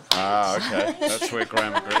to do. Ah, okay. That's where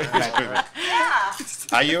Graham agrees with me. Yeah.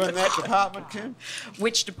 Are you in that department, Kim?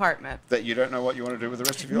 Which department? That you don't know what you want to do with the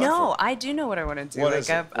rest of your life? No, I do know what I want to do. What like is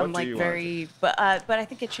it? I'm What do like you wanna very, but I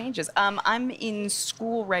think it changes. I'm in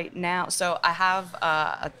school right now, so I have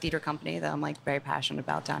a theater company that I'm like very passionate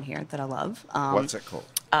about down here that I love. What's it called?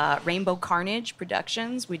 Rainbow Carnage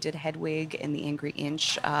Productions. We did Hedwig and the Angry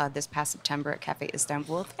Inch this past September at Cafe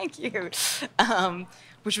Istanbul. Thank you.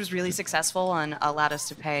 Which was really successful and allowed us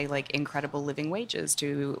to pay like incredible living wages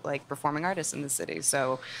to like performing artists in the city.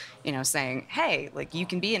 So, saying, hey, like you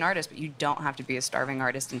can be an artist, but you don't have to be a starving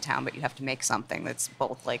artist in town, but you have to make something that's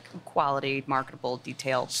both like quality, marketable,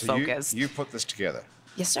 detailed, So focused. you put this together.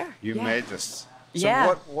 Yes, sir. You Yeah. made this. So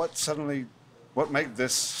Yeah. what made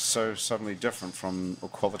this so suddenly different from, or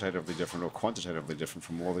qualitatively different, or quantitatively different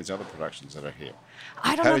from all these other productions that are here?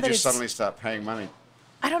 I don't How know did that you it's. suddenly start paying money?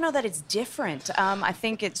 I don't know that it's different. I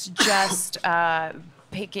think it's just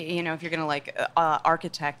picking. If you're gonna like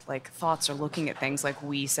architect like thoughts or looking at things, like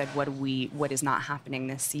we said, what is not happening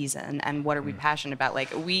this season, and what are we passionate about?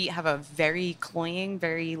 Like we have a very cloying,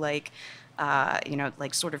 very like.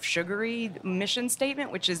 Like sort of sugary mission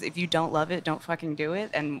statement, which is if you don't love it, don't fucking do it.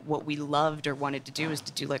 And what we loved or wanted to do is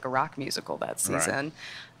to do like a rock musical that season.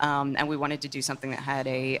 And we wanted to do something that had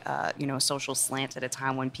a social slant at a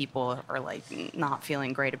time when people are like not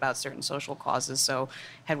feeling great about certain social causes. So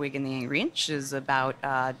Hedwig and the Angry Inch is about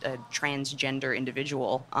a transgender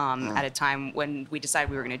individual at a time when we decided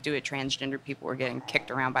we were going to do it. Transgender people were getting kicked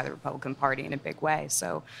around by the Republican Party in a big way.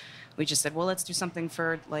 So we just said, well, let's do something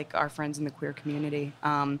for like our friends in the queer community.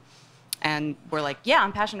 And we're like, yeah,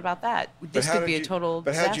 I'm passionate about that. This could be a total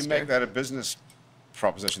But disaster. how did you make that a business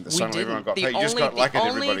proposition that We suddenly everyone didn't. got The paid? You just only- got lucky the and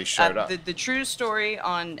only- everybody showed up. The true story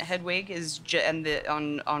on Hedwig is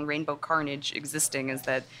on Rainbow Carnage existing is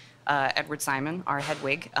that Edward Simon, our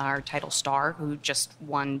Hedwig, our title star, who just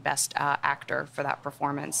won Best Actor for that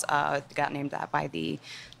performance, got named that by the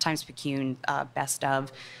Times-Picayune Best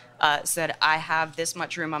of. Said, I have this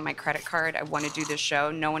much room on my credit card. I want to do this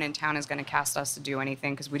show. No one in town is going to cast us to do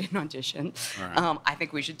anything because we didn't audition. Right. I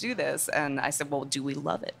think we should do this. And I said, well, do we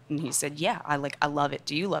love it? And he said, yeah, I love it.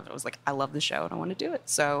 Do you love it? I was like, I love the show and I want to do it.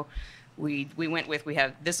 So we went with,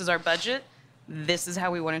 this is our budget. this is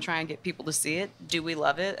how we want to try and get people to see it. Do we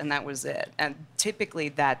love it? And that was it. And typically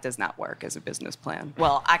that does not work as a business plan.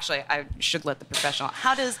 Well, actually, I should let the professional.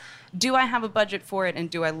 Do I have a budget for it and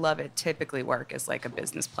do I love it typically work as like a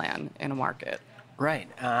business plan in a market? Right.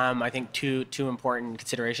 I think two important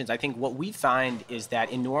considerations. I think what we find is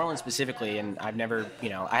that in New Orleans specifically, and I've never,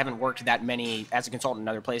 I haven't worked that many as a consultant in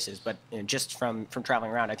other places, but just from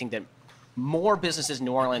traveling around, I think that more businesses in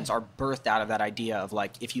New Orleans are birthed out of that idea of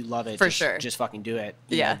like, if you love it, just fucking do it,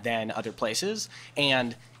 than other places.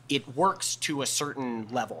 And it works to a certain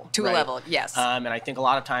level. To a level, yes. And I think a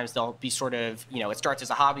lot of times they'll be sort of, it starts as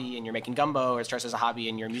a hobby and you're making gumbo, or it starts as a hobby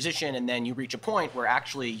and you're a musician, and then you reach a point where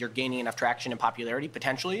actually you're gaining enough traction and popularity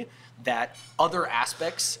potentially that other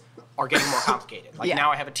aspects are getting more complicated. Like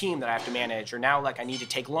now I have a team that I have to manage, or now like I need to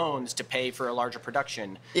take loans to pay for a larger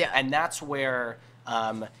production. Yeah. And that's where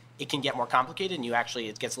it can get more complicated and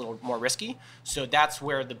it gets a little more risky. So that's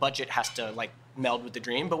where the budget has to like meld with the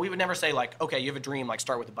dream. But we would never say like, okay, you have a dream, like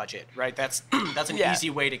start with a budget, right? That's an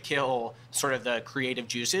easy way to kill sort of the creative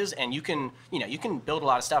juices. And you can build a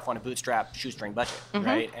lot of stuff on a bootstrap shoestring budget,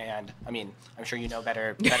 right? And I mean, I'm sure you know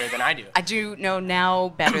better than I do. I do know now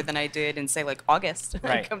better than I did in say like August.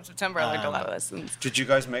 Right. Come September, I learned a lot of lessons. Did you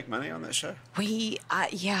guys make money on that show? We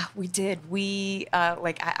did. We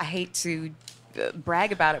I hate to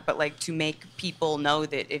brag about it, but like to make people know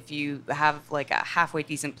that if you have like a halfway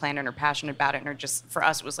decent plan and are passionate about it, and are just, for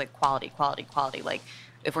us it was like quality. Like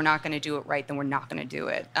if we're not going to do it right, then we're not going to do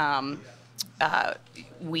it.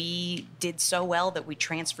 We did so well that we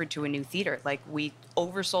transferred to a new theater. Like we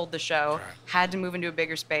oversold the show, had to move into a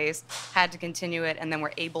bigger space, had to continue it, and then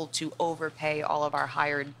we're able to overpay all of our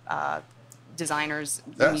hired designers,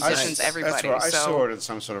 musicians, everybody. That's right. I So- saw it at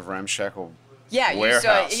some sort of ramshackle Yeah, you warehouse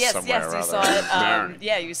saw it. Yes, somewhere you or saw other. it. Maroney.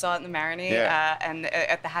 Yeah, you saw it in the Maroney, Yeah. and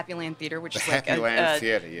at the Happy Land Theater, which The is like Happy Land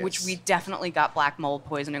Theater, yes. which we definitely got black mold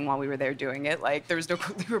poisoning while we were there doing it. Like there was no,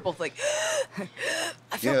 we were both like,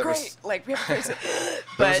 I feel Yeah, it great. was- Like we have a place. There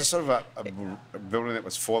But was a sort of a building that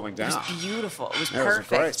was falling it down. was beautiful. It was Yeah, it was a perfect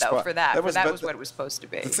great though spot. for that. That was- that but was the- what it was supposed to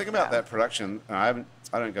be. The thing about Yeah. that production, I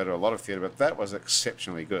don't go to a lot of theatre, but that was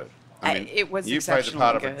exceptionally good. I mean, It was you played the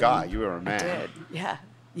part of exceptionally a good. guy. You were a man. I did. Yeah,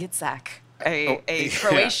 Yitzhak, Oh, a yeah.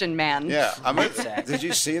 Croatian man. Yeah, I mean, Yitzhak. did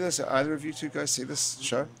you see this? Either of you two guys see this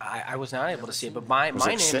show? I was not able to see it, but my was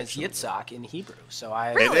name is exceptional. Yitzhak in Hebrew, so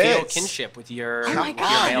I Really? feel It is. kinship with your, Oh my your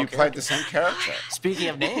God. male You played character. the same character. Speaking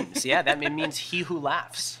of names, yeah, that means he who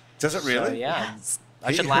laughs. Does it really? So, yeah, Yes. I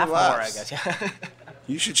He should who laugh more, I laughs. guess. Yeah.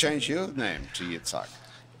 You should change your name to Yitzhak.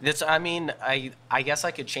 I guess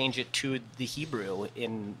I could change it to the Hebrew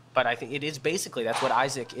but I think it is basically that's what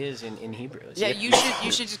Isaac is in Hebrew. It's Yeah, Yit-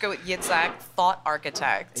 you should just go with Yitzhak, thought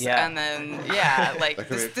architect, Yeah. and then like That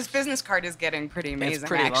could be- this business card is getting pretty amazing.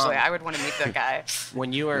 pretty Actually, long. I would want to meet that guy.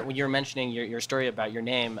 When you were mentioning your story about your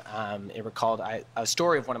name, it recalled a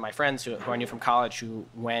story of one of my friends who I knew from college. Who,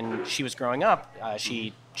 when she was growing up,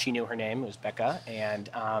 she knew her name was Becca, and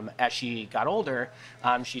as she got older,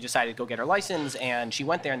 she decided to go get her license, and she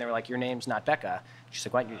went there, and they were like, "Your name's not Becca." She's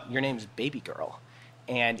like, "What? Your name's Baby Girl."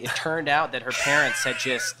 And it turned out that her parents had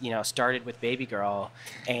just, started with Baby Girl,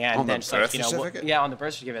 and On the then just like, birth certificate? on the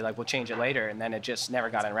birth certificate, like we'll change it later, and then it just never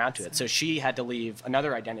got around to it. So she had to leave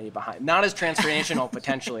another identity behind, not as transformational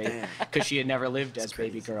potentially, because she had never lived as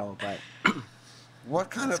Baby Girl, but What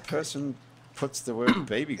kind of person puts the word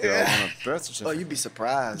baby girl on a birth certificate? Oh, you'd be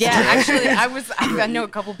surprised. Yeah, actually, I know a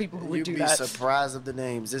couple people who would You'd do be that. surprised of the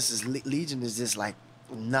names. This is Legion is just like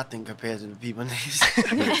nothing compared to the people names.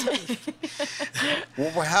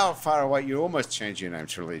 Well, how far away? You almost changed your name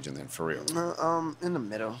to Legion then, for real. In the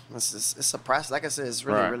middle. It's a process. Like I said, it's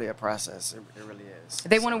really, Right. really a process. It really is.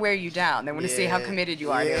 They want to wear you down. They want to see how Yeah. committed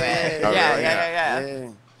you are to it. Yeah. Oh, Yeah, really?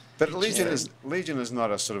 yeah. But Legion is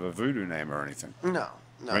not a sort of a voodoo name or anything. No.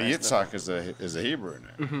 I mean, it's not. Yitzhak is a Hebrew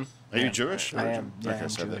name. Are you Jewish? I Or am. Yeah, Okay, I'm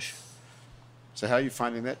so Jewish. So how are you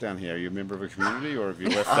finding that down here? Are you a member of a community, or have you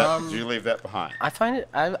left that? Did you leave that behind? I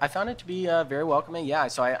found it to be very welcoming. Yeah,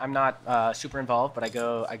 so I'm not super involved, but I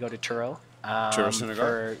go to Turo. Turo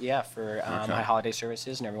Synagogue? for Okay. my holiday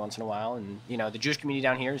services and every once in a while, and the Jewish community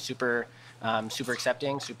down here is super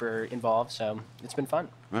accepting, super involved. So it's been fun.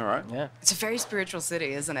 All right. Yeah. It's a very spiritual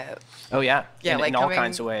city, isn't it? Oh yeah. Yeah, in, like in all coming-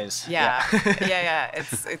 kinds of ways. Yeah, yeah.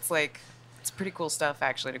 It's like it's pretty cool stuff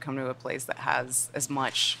actually to come to a place that has as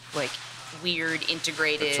much like weird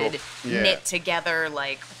integrated yeah. knit together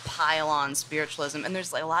like pile on spiritualism, and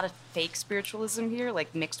there's like a lot of fake spiritualism here,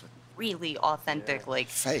 like mixed with really authentic like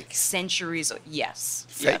Fake. centuries. Yes.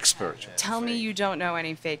 Fake spiritual. Tell me you don't know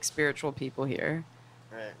any fake spiritual people here.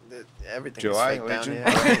 Right. Everything Do is I, fake down Legion?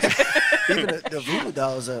 here. Even the voodoo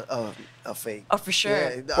dolls are fake. Oh, for sure.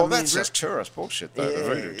 Yeah, Well, that's just tourist bullshit, though. the yeah,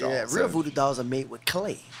 voodoo dolls. yeah. Real voodoo dolls are made with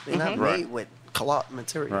clay. They're not Right. made with cloth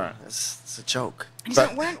material. Right. It's a joke.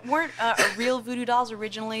 But- weren't real voodoo dolls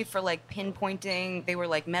originally for like pinpointing? They were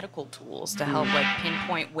like medical tools to help like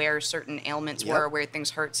pinpoint where certain ailments Yep. were, where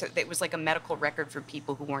things hurt. So it was like a medical record for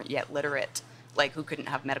people who weren't yet literate, like who couldn't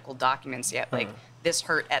have medical documents yet. Like this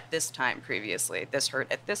hurt at this time previously. This hurt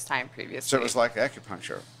at this time previously. So it was like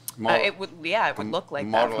acupuncture. it would look like that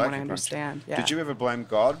model from what I acupuncture. understand. Yeah. Did you ever blame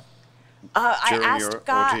God? I during asked your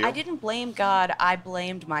God. ordeal? I didn't blame God. I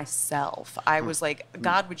blamed myself. I Hmm. was like,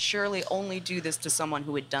 God would surely only do this to someone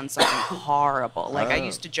who had done something horrible. Like I Oh.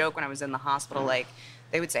 used to joke when I was in the hospital. Like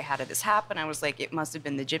they would say, "How did this happen?" I was like, "It must have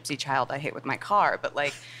been the gypsy child I hit with my car." But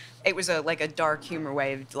like, it was a dark humor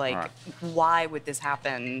way of like, Right. why would this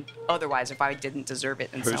happen otherwise if I didn't deserve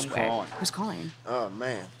it in Who's some way? calling? Who's calling? Oh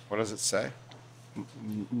man. What does it say?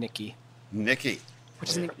 Nikki. Nikki.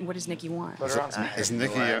 What does Nikki want? Is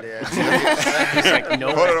Nikki no a... idea. It's like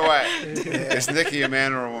no. Put it away. Is Nikki a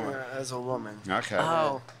man or a woman? As a woman. Okay.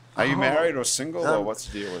 Oh. Are you married or single, or Um, what's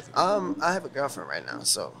the deal with it? I have a girlfriend right now,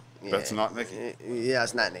 so. Yeah. But it's not Nikki? Yeah,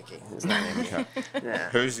 it's not Nikki. It's not Nikki. Okay. Yeah.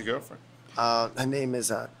 Who's your girlfriend? Her name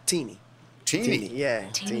is Teeny. Teeny. Yeah.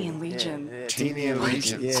 Teeny and Legion. Yeah, Teeny and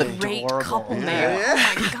Legion. Yeah. Great adorable. couple name.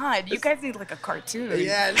 Yeah. Oh my God, you guys need like a cartoon.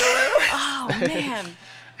 Yeah, no. Oh man,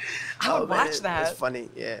 I would man, watch that. It's funny.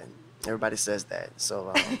 Yeah. Everybody says that.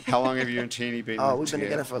 So. How long have you and Teeny been Oh, we've been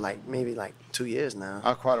together for maybe 2 years now.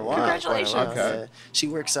 Oh, quite a while. Congratulations. Quite a while. Okay. Yeah. She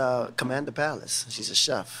works Commander Palace. She's a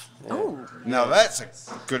chef. Yeah. Oh, Now that's a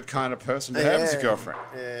good kind of person to have as a Yeah. girlfriend.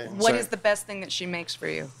 Yeah. what So- is the best thing that she makes for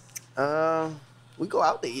you? We go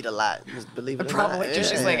out to eat a lot. Believe it or Probably not.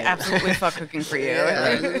 just she's like absolutely fuck cooking for you.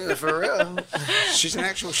 Yeah, for real. She's an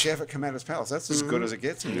actual chef at Commander's Palace. That's as good as it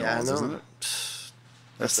gets in New Yeah, I Orleans, know. isn't it?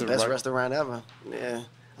 That's the best restaurant ever. Yeah,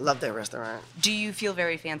 I love that restaurant. Do you feel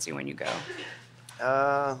very fancy when you go?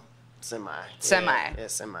 Semi. Semi. Yeah,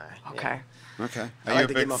 semi. Yeah. Okay. Okay. I like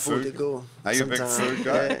to get my food to go. Are you a big sometime. food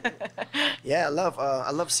guy? Yeah,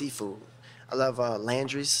 I love seafood. I love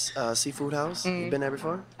Landry's Seafood House. You been there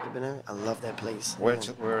before? You been there? I love that place. Where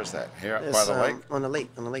is that? Here It's, by the lake? On the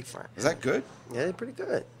lakefront. Is that good? Yeah, they're pretty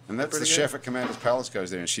good. And that's the Pretty chef at Commander's Palace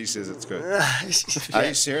goes there, and she says it's good. Are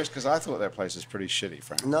you serious? Because I thought that place is pretty shitty,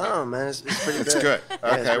 Frank. No, man, it's pretty good. It's good. Yeah, it's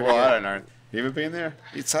Okay, pretty well, I good. don't know. You ever been there?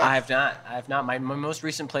 It's up. I have not. I have not. My most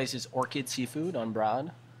recent place is Orchid Seafood on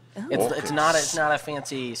Broad. It's Orchid. not a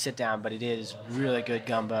fancy sit down, but it is really good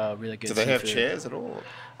gumbo, really good. Do they have seafood. chairs at all?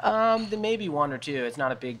 There may be one or two. It's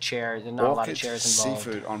not a big chair. There's not a lot of chairs involved.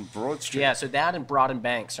 Seafood on Broad Street. Yeah, so that and Broad and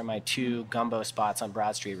Banks are my two gumbo spots on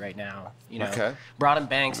Broad Street right now. You know, Okay. Broad and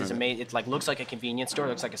Banks is amazing. It looks like a convenience store. It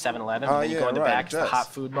looks like a 7-Eleven. Oh, and then you yeah, go in the right, back, it it's the does.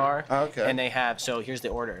 hot food bar. Oh, okay. And they have, so here's the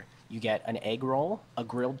order. You get an egg roll, a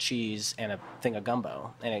grilled cheese, and a thing of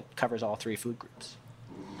gumbo, and it covers all three food groups.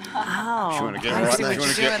 Oh, If you want to get I right, see if what you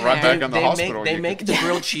want to you're get doing right there. back on the They hospital, make you the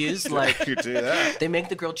grilled cheese like could do that. they make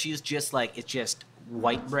the grilled cheese just like it's just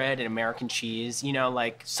white bread and American cheese. You know,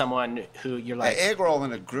 like someone who you're An like, egg roll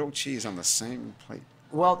and a grilled cheese on the same plate.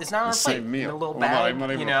 well, it's not on a the same plate, meal. in a little Well, not bag, even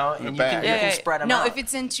you in know, a and you bag. can, you Yeah, can spread them no, out. if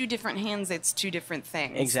it's in two different hands, it's two different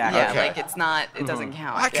things. Exactly. Yeah, Okay. like it's not. It doesn't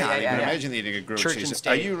count. I can't yeah, even yeah. imagine eating a grilled Church and cheese. Are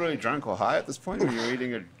state. you really drunk or high at this point? Or are you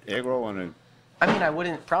eating an egg roll and a... I mean, I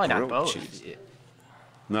wouldn't, probably not Grilled both. cheese.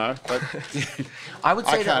 No, but I would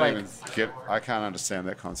I say that can't like, even I can't understand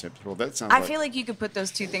that concept at all. That sounds I like... feel like you could put those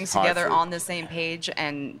two things High together food. on the same page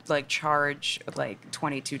and like charge like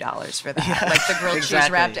 $22 for that. Like the grilled cheese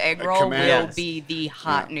Exactly. wrapped egg A roll will Yes. be the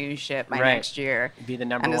hot new shit by Right. next year. Be the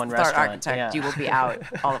number and one as the third restaurant, architect, yeah. you will be out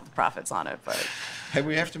all of the profits on it. But Hey,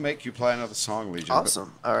 we have to make you play another song, Legion.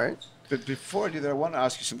 Awesome. All right. But before I do that, I want to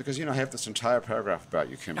ask you something, because, I have this entire paragraph about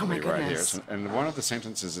you, Kimberly, right here. goodness. And one of the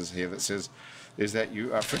sentences is here that says, is that you,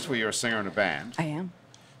 first of all, you're a singer in a band I am.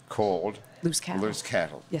 called Loose Cattle. Loose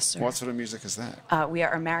Cattle. Yes, sir. What sort of music is that? We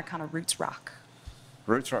are Americana roots rock.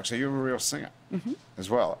 Roots rock. So you're a real singer as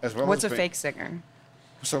well. What's as a being- fake singer?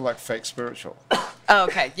 So like fake spiritual. Oh,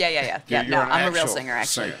 okay. Yeah. You're No, an I'm a real actual singer,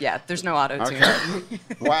 actually. singer. Yeah, there's no auto tune. Okay.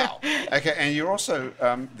 Wow. Okay, and you're also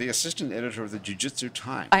the assistant editor of the Jiu-Jitsu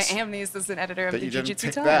Times. I am the assistant editor of But the you didn't Jiu-Jitsu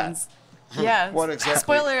pick that. Times. Yeah. What exactly?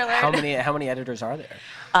 Spoiler alert. how many editors are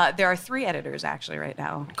there? There are 3 editors actually right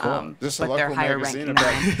now. Is this a but they're local higher magazine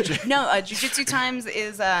ranking about... No, Jiu-Jitsu Times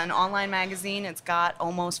is an online magazine. It's got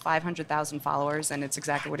almost 500,000 followers, and it's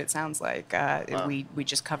exactly what it sounds like. We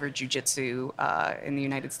just cover jiu-jitsu in the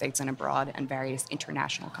United States and abroad, and various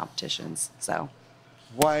international competitions. So,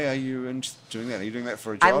 Why are you doing that? Are you doing that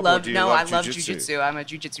for a job? I love or do you love jiu-jitsu. I'm a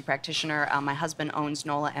jiu-jitsu practitioner. My husband owns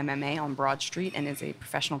NOLA MMA on Broad Street and is a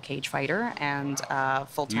professional cage fighter and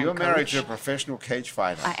full-time You're coach. married to a professional cage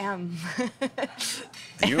fighter. I am.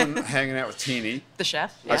 You're hanging out with Teeny. The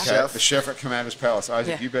chef. Yeah. Okay, the chef at Commander's Palace.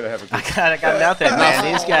 Isaac, Yeah. you better have a good I got nothing,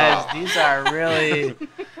 man. These guys, these are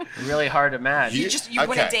really hard to match. You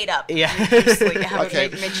want to Okay. date up. Yeah. You just, like, have Okay.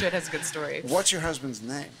 make sure it has a good story. What's your husband's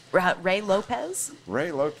name? Ray Lopez?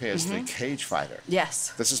 Ray Lopez, the cage fighter.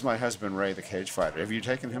 Yes. This is my husband, Ray, the cage fighter. Have you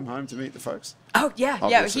taken him home to meet the folks? Oh, yeah.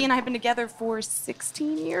 Obviously. He and I have been together for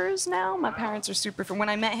 16 years now. My parents are super When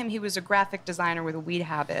I met him, he was a graphic designer with a weed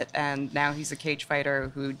habit, and now he's a cage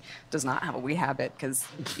fighter who does not have a weed habit because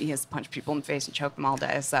he has to punch people in the face and choke them all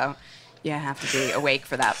day. So you have to be awake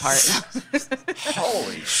for that part.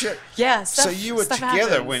 Holy shit. Yeah, So stuff- you were stuff together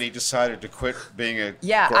happens. when he decided to quit being a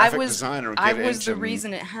Yeah, graphic designer and I get was into the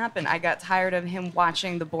reason it happened. I got tired of him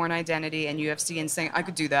watching The Bourne Identity and UFC and saying, I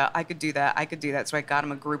could do that, I could do that, I could do that. So I got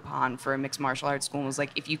him a Groupon for a mixed martial arts school and was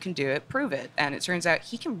like, if you can do it, prove it. And it turns out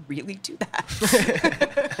he can really do that.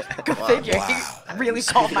 Go figure. He really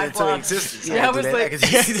called my it into bluff. existence. Yeah, I I was do that. like, I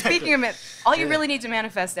can see that. speaking of it, all you really need to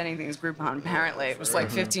manifest anything is Groupon, apparently. It was like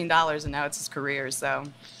Mm-hmm. $15 and now it's his career, so.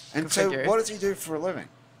 And go so figure. what does he do for a living?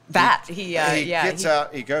 He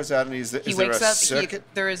Goes out and is He there wakes a up. circuit?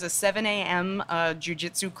 There is a 7 a.m.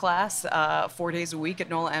 Jiu-jitsu class 4 days a week at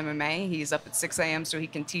NOLA MMA. He's up at 6 a.m. so he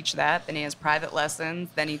can teach that. Then he has private lessons.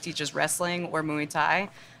 Then he teaches wrestling or Muay Thai.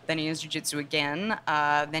 Then he has jiu-jitsu again.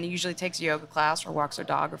 Then he usually takes a yoga class or walks our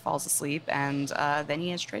dog or falls asleep. And then he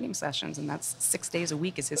has training sessions. And that's 6 days a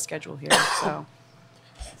week is his schedule here. So.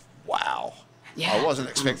 Wow. Yeah. I wasn't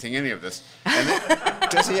expecting any of this. And then,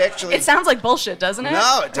 does he actually... It sounds like bullshit, doesn't it?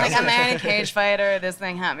 No, it Like, doesn't. I'm married a cage fighter. This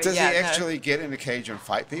thing happened. Does Yeah, he no. actually get in the cage and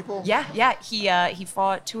fight people? Yeah. He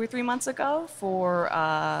fought 2 or 3 months ago for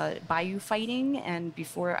Bayou Fighting, and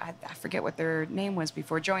before I forget what their name was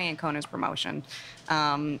before Joey Ancona's promotion,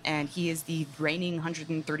 and he is the reigning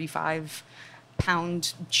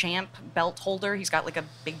 135-pound champ belt holder. He's got like a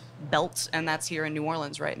big belt, and that's here in New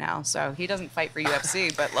Orleans right now. So he doesn't fight for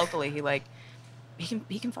UFC, but locally he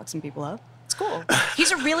can fuck some people up. It's cool.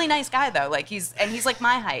 He's a really nice guy though. He's like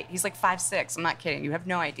my height. He's like 5'6". I'm not kidding. You have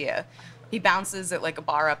no idea. He bounces at like a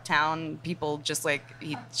bar uptown. People just think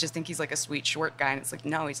he's like a sweet short guy, and it's like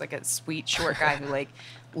no, he's like a sweet short guy who like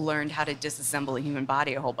learned how to disassemble a human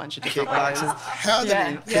body a whole bunch of different ways. How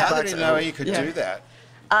did he know he could do that?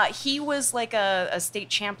 He was like a state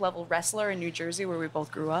champ level wrestler in New Jersey where we both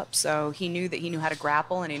grew up. So he knew that he knew how to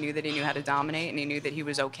grapple, and he knew that he knew how to dominate, and he knew that he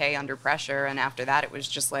was okay under pressure. And after that, it was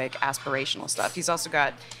just like aspirational stuff. He's also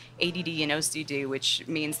got ADD and OCD, which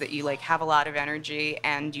means that you like have a lot of energy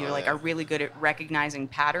and you are really good at recognizing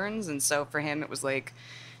patterns. And so for him, it was like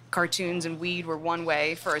cartoons and weed were one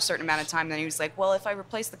way for a certain amount of time. Then he was like, well, if I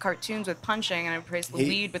replace the cartoons with punching and I replace the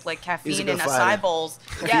weed with like he's a caffeine good and fighter. acai bowls.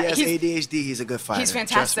 If Yeah, he has ADHD, he's a good fighter. he's Trust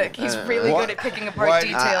fantastic. me. He's really What? good at picking apart Why-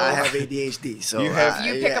 details. I have ADHD, so You have-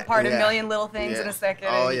 You pick apart a million little things in a second.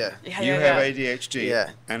 Oh and- yeah. You have ADHD. Yeah.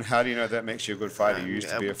 And how do you know that makes you a good fighter? You used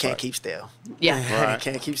to be a Can't fighter. keep still. Yeah. Right.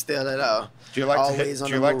 Can't keep still at all. Do you like Always to on hit?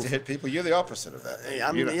 Do you the like move. to hit people? You're the opposite of that. I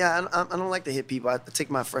You mean, don't- I don't like to hit people. I take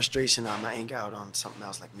my frustration out, my anger out on something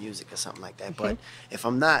else like music or something like that. But if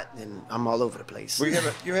I'm not, then I'm all over the place. Well,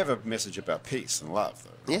 you have a message about peace and love,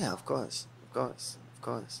 though. Yeah, of course.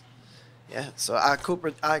 Yeah, so I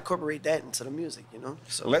incorporate that into the music, you know.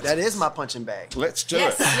 So that is my punching bag. Let's do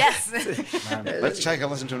Yes, it. yes. Let's take a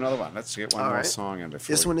listen to another one. Let's get one All more right. song in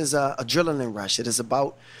before. This one is Adrenaline Rush. It is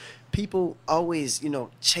about people always,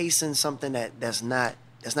 chasing something that's not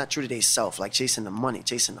true to themselves, like chasing the money,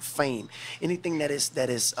 chasing the fame, anything that is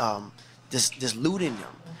just looting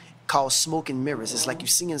them. Called smoke and mirrors. It's like you're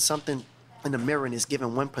seeing something in the mirror and it's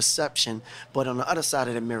giving one perception, but on the other side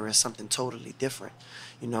of the mirror is something totally different,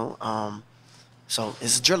 So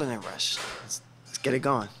it's Adrenaline Rush. Let's get it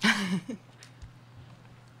going.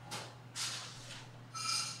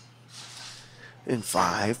 In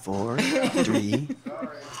 5, 4, 3.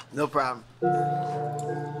 No problem. All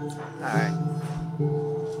right.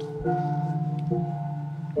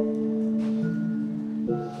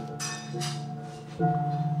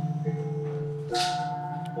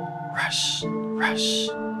 Rush, rush,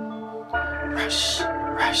 rush, rush,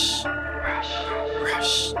 rush, rush,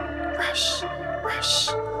 rush, rush,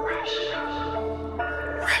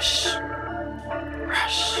 rush,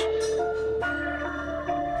 rush.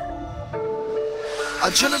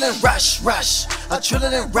 Adrenaline rush, rush,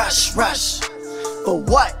 adrenaline rush, rush. For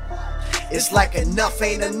what? It's like enough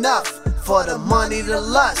ain't enough for the money, the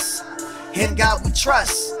lust. In God we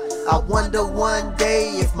trust. I wonder one day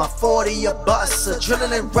if my 40 a bust.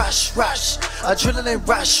 Adrenaline rush, rush. Adrenaline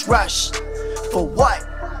rush, rush. For what?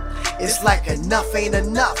 It's like enough ain't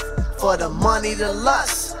enough. For the money, the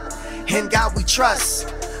lust. In God we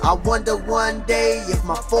trust. I wonder one day if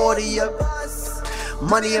my 40 a bust.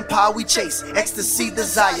 Money and power we chase. Ecstasy,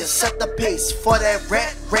 desire. Set the pace for that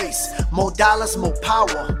rat race. More dollars, more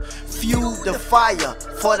power. Fuel the fire.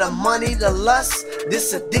 For the money, the lust.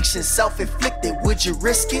 This addiction self-inflicted. Would you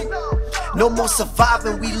risk it? No more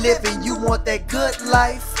surviving, we living. You want that good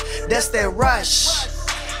life? That's that rush.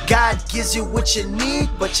 God gives you what you need,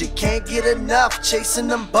 but you can't get enough. Chasing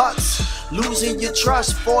them bucks, losing your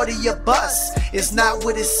trust. 40 a bus, it's not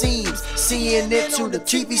what it seems. Seeing it through the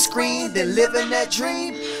TV screen, then living that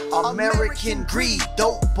dream. American greed,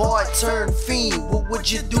 dope boy turned fiend. What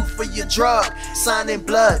would you do for your drug? Signing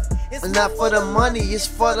blood. It's not for the money, it's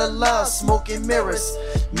for the love. Smoking mirrors,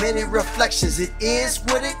 many reflections. It is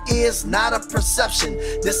what it is, not a perception.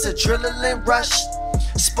 This adrenaline rush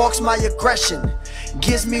sparks my aggression.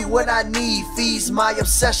 Gives me what I need, feeds my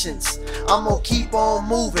obsessions. I'm gonna keep on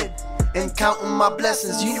moving and counting my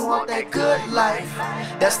blessings. You want that good life?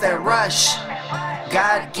 That's that rush.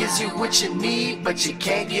 God gives you what you need, but you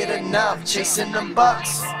can't get enough. Chasing them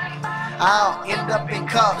bucks, I'll end up in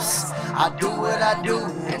cuffs. I do what I do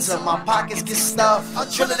until my pockets get stuffed.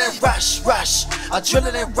 Adrenaline rush, rush.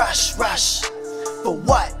 Adrenaline rush, rush. For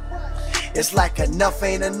what? It's like enough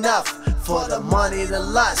ain't enough. For the money, the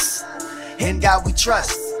lust. In God we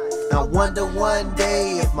trust. I wonder one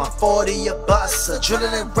day if my 40 a bust.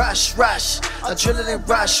 Adrenaline rush, rush. Adrenaline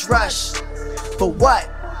rush, rush. For what?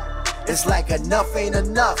 It's like enough ain't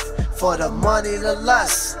enough. For the money, the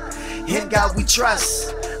lust. In God we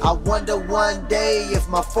trust. I wonder one day if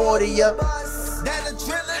my 40 a bust. That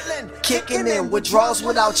adrenaline kicking in. Withdrawals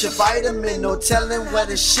without your vitamin. No telling where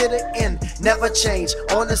the shit'll end. Never change,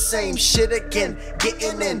 on the same shit again.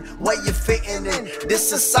 Getting in where you fitting in. This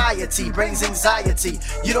society brings anxiety.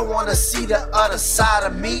 You don't wanna see the other side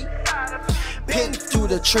of me. Pinned through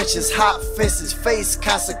the trenches, hot fences, face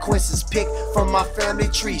consequences. Pick from my family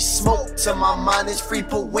tree, smoke till my mind is free.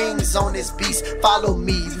 Put wings on this beast, follow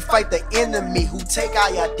me. We fight the enemy who take our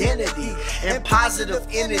identity and positive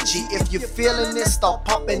energy. If you're feeling this, start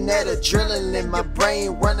pumping that adrenaline. My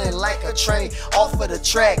brain running like a train off of the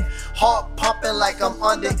track. Heart pumping like I'm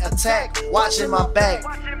under attack. Watching my back.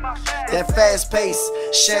 That fast pace,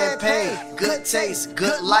 champagne, good taste,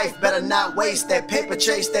 good life. Better not waste that paper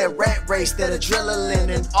chase, that rat race, that adrenaline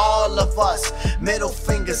in all of us. Middle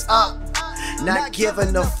fingers up, not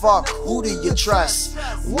giving a fuck. Who do you trust?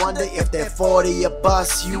 Wonder if that 40 a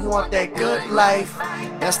bust. You want that good life?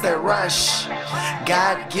 That's that rush.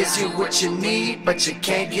 God gives you what you need, but you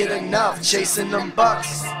can't get enough. Chasing them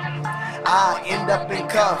bucks, I'll end up in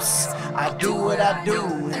cuffs. I do what I do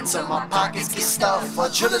until my pockets get stuffed.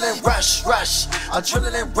 Adrenaline rush, rush.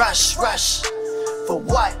 Adrenaline rush, rush. For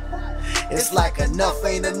what? It's like enough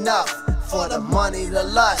ain't enough. For the money, the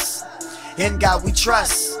lust. In God we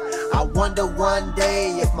trust. I wonder one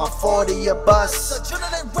day if my 40 a bust.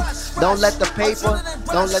 Don't let the paper,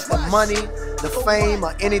 don't let the money, the fame,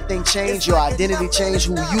 or anything change your identity, change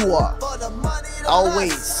who you are.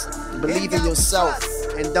 Always believe in yourself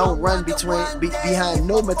and don't run behind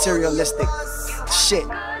no materialistic shit.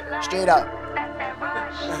 Straight up.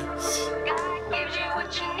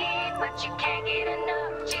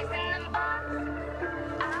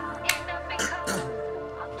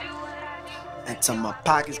 Until my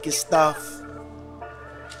pockets get stuffed.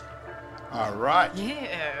 All right.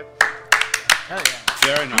 Yeah. Hell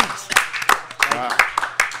yeah. Very nice. Wow.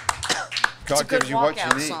 It's a God good gives you what you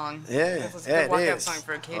walkout need. song. Yeah, It's a yeah, good it walkout is. song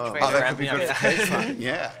for a cage Oh, fighter. Oh, that could be good for cage fighting.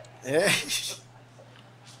 Yeah. Yeah.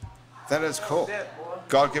 That is cool.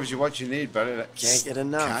 God gives you what you need, but it Can't get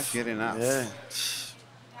enough. Can't get enough. Yeah.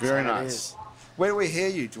 Very That's how it nice. is. Where do we hear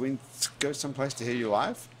you? Do we go someplace to hear you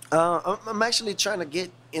live? I'm actually trying to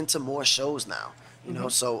get into more shows now. You know,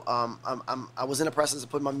 so I was in the process of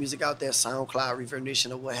putting my music out there, SoundCloud, Reverb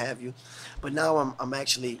Nation, or what have you. But now I'm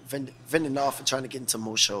actually vending off and trying to get into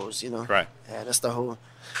more shows. You know, Right. Yeah, that's the whole.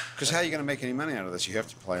 Because how are you going to make any money out of this? You have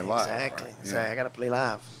to play live. Exactly. right? Exactly. I gotta play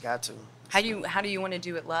live. Got to. How do you want to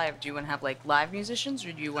do it live? Do you want to have like live musicians,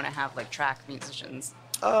 or do you want to have like track musicians?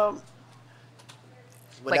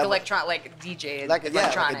 Like Whatever. like DJ, like a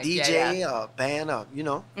electronic, DJ, yeah. band, you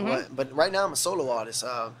know. But right now I'm a solo artist.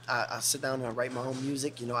 I sit down and write my own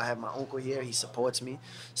music. You know, I have my uncle here. He supports me.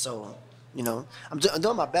 So, you know, I'm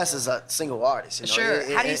doing my best as a single artist. You know?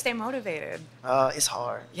 Sure. How do you stay motivated? It's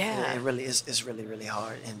hard. Yeah. It really is. It's really, really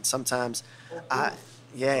hard. And sometimes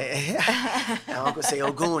yeah. My uncle say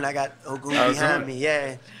Ogun. I got Ogun behind me.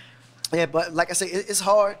 Yeah. Yeah, but like I say, it's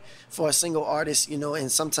hard for a single artist, you know,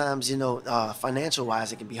 and sometimes, you know, financial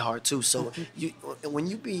wise, it can be hard too. So when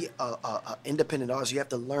you be a independent artist, you have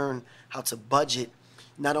to learn how to budget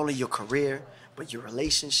not only your career, but your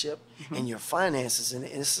relationship and your finances. And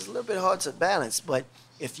it's a little bit hard to balance. But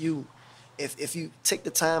if you take the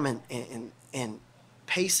time and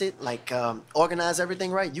pace it, like organize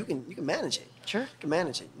everything right, you can manage it. Sure. You can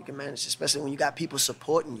manage it. You can manage it, especially when you got people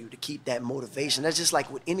supporting you to keep that motivation. That's just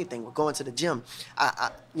like with anything. We're going to the gym.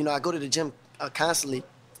 I go to the gym constantly,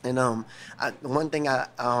 and the one thing I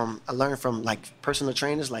learned from like personal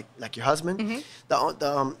trainers, like your husband,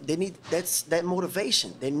 they need that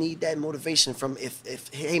motivation. They need that motivation from if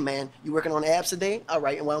hey man, you working on abs today? All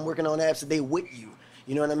right, and while I'm working on abs today with you,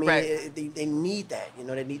 you know what I mean? Right. They need that. You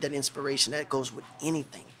know, they need that inspiration. That goes with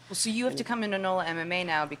anything. Well, so you have to come into NOLA MMA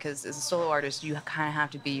now because as a solo artist, you kind of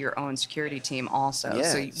have to be your own security team also.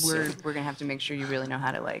 Yeah, so we're gonna have to make sure you really know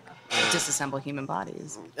how to like disassemble human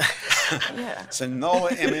bodies. Yeah. So NOLA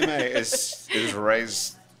MMA is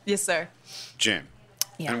Ray's Yes, sir. gym.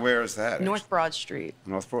 Yeah. And where is that? North Broad Street.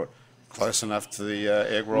 North Broad. Close enough to the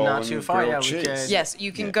egg roll Not and too far, grilled yeah, we cheese. could- Yes,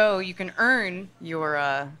 you can go. You can earn your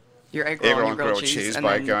egg roll Egg roll and and grilled cheese and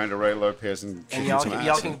by then- going to Ray Lopez and And kicking y'all some can, ass.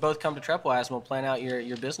 y'all can both come to Trepwise and we'll plan out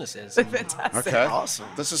your businesses. Fantastic. Okay. Awesome.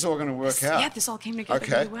 This is all going to work out. Yeah, this all came together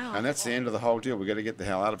Okay. really well. And that's the end of the whole deal. We've got to get the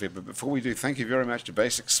hell out of here. But before we do, thank you very much to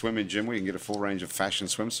Basics Swim and Gym, where you can get a full range of fashion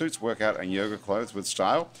swimsuits, workout and yoga clothes with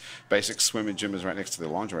style. Basics Swim and Gym is right next to the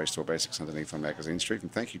lingerie store, Basics underneath on Magazine Street.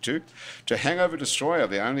 And thank you too to Hangover Destroyer,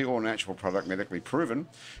 the only all-natural product medically proven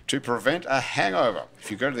to prevent a hangover. If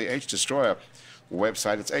you go to the H Destroyer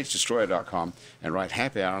website, it's hdestroyer.com, and write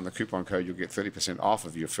happy hour on the coupon code, you'll get 30% off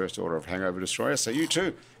of your first order of Hangover Destroyer. So you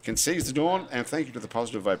too can seize the dawn. And thank you to the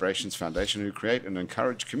Positive Vibrations Foundation, who create and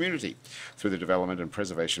encourage community through the development and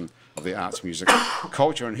preservation of the arts, music,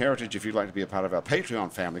 culture and heritage. If you'd like to be a part of our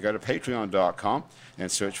Patreon family, go to patreon.com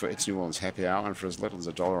and search for It's New Orleans Happy Hour, and for as little as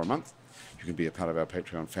 $1 a month you can be a part of our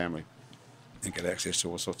Patreon family and get access to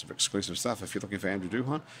all sorts of exclusive stuff. If you're looking for Andrew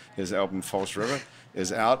Duhon, his album False River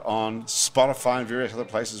is out on Spotify and various other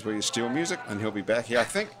places where you steal music, and he'll be back here, I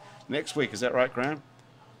think, next week. Is that right, Graham?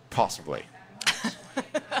 Possibly.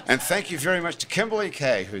 And thank you very much to Kimberly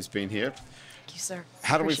Kay, who's been here. Thank you, sir.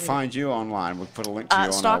 How do we Appreciate it. find you online? We'll put a link to you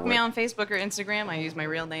on Stalk our me web. on Facebook or Instagram. I use my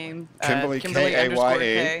real name. Kimberly, Kimberly K-A-Y-E. underscore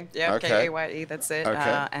K. Yeah, Okay. K-A-Y-E. That's it.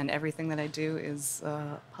 Okay. And everything that I do is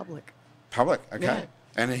public. Public, okay. Yeah.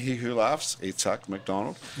 And he who laughs, Yitzhak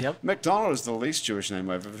McDonald. Yep. McDonald is the least Jewish name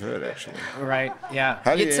I've ever heard, actually. Right, yeah.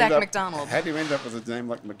 How do you Yitzhak end up, McDonald. How do you end up with a name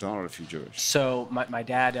like McDonald if you're Jewish? So my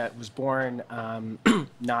dad was born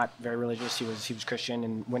not very religious. He was Christian,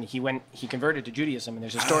 and when he converted to Judaism. And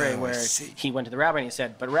there's a story where he went to the rabbi and he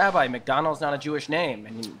said, "But Rabbi, McDonald's not a Jewish name."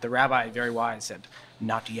 And the rabbi, very wise, said,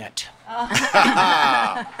 "Not yet."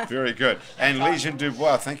 Very good. And Legion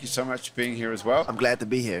Dubois, thank you so much for being here as well. I'm glad to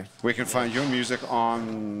be here. We can find your music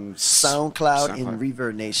on SoundCloud and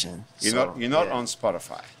Reverb Nation. You're So, not yeah. on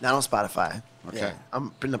Spotify. Not on Spotify. Okay. Yeah.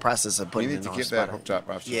 I'm in the process of You putting need it to on get Spotify. that hooked up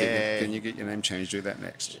after Yeah. you get your name changed. Do that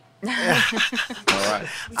next. All right.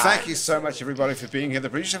 Thank you so much, everybody, for being here.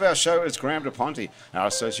 The producer of our show is Graham DePonte. Our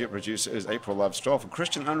associate producer is April Love Stoll, and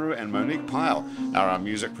Christian Unruh and Monique Pyle are our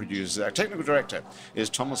music producers. Our technical director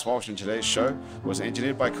is Thomas Walsh, and today's show was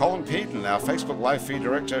engineered by Colin Peden. Our Facebook live feed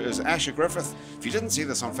director is Asher Griffith. If you didn't see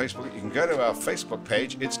this on Facebook, you can go to our Facebook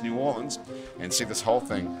page, It's New Orleans, and see this whole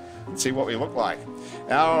thing and see what we look like.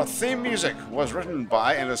 Our theme music was written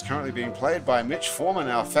by and is currently being played by Mitch Foreman.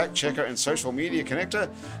 Our fact checker and social media connector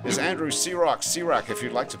is Andrew Searock. Searock, if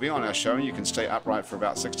you'd like to be on our show and you can stay upright for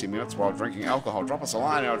about 60 minutes while drinking alcohol, drop us a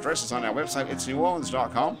line. Our address is on our website,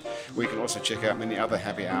 itsneworleans.com. We can also check out many other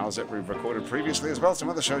happy hours that we've recorded previously, as well as some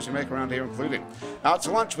other shows we make around here, including Out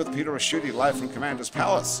to Lunch with Peter Raschuti, live from Commander's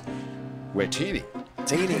Palace, where Teeny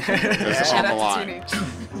Teeny. is on Shout the out to line. Teeny.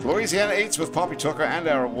 Louisiana Eats with Poppy Tucker, and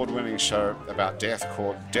our award-winning show about death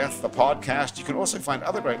called Death the Podcast. You can also find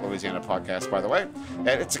other great Louisiana podcasts, by the way,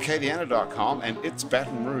 at itsacadiana.com and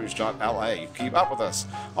itsbatonrouge.la. You keep up with us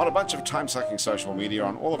on a bunch of time-sucking social media.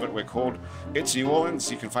 On all of it, we're called It's New Orleans.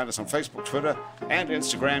 You can find us on Facebook, Twitter, and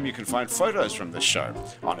Instagram. You can find photos from this show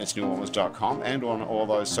on itsneworleans.com and on all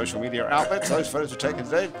those social media outlets. Those photos were taken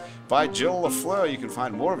today by Jill LaFleur. You can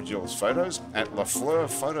find more of Jill's photos at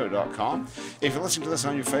lafleurphoto.com. If you're listening to this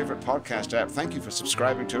on your favorite podcast app. Thank you for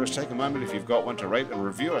subscribing to us. Take a moment if you've got one to rate and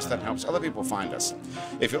review us. That helps other people find us.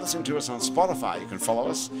 If you're listening to us on Spotify, you can follow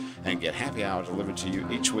us and get Happy Hour delivered to you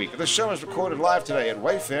each week. The show is recorded live today at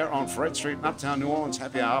Wayfair on Fred Street in Uptown New Orleans.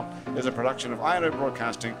 Happy Hour is a production of INO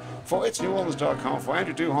Broadcasting for itsneworleans.com. For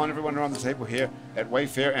Andrew Duhon, everyone around the table here at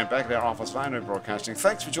Wayfair and back at our office of INO Broadcasting.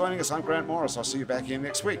 Thanks for joining us. I'm Grant Morris. I'll see you back here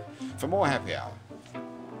next week for more Happy Hour.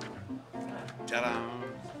 Ta-da!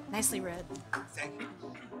 Nicely read. Thank you.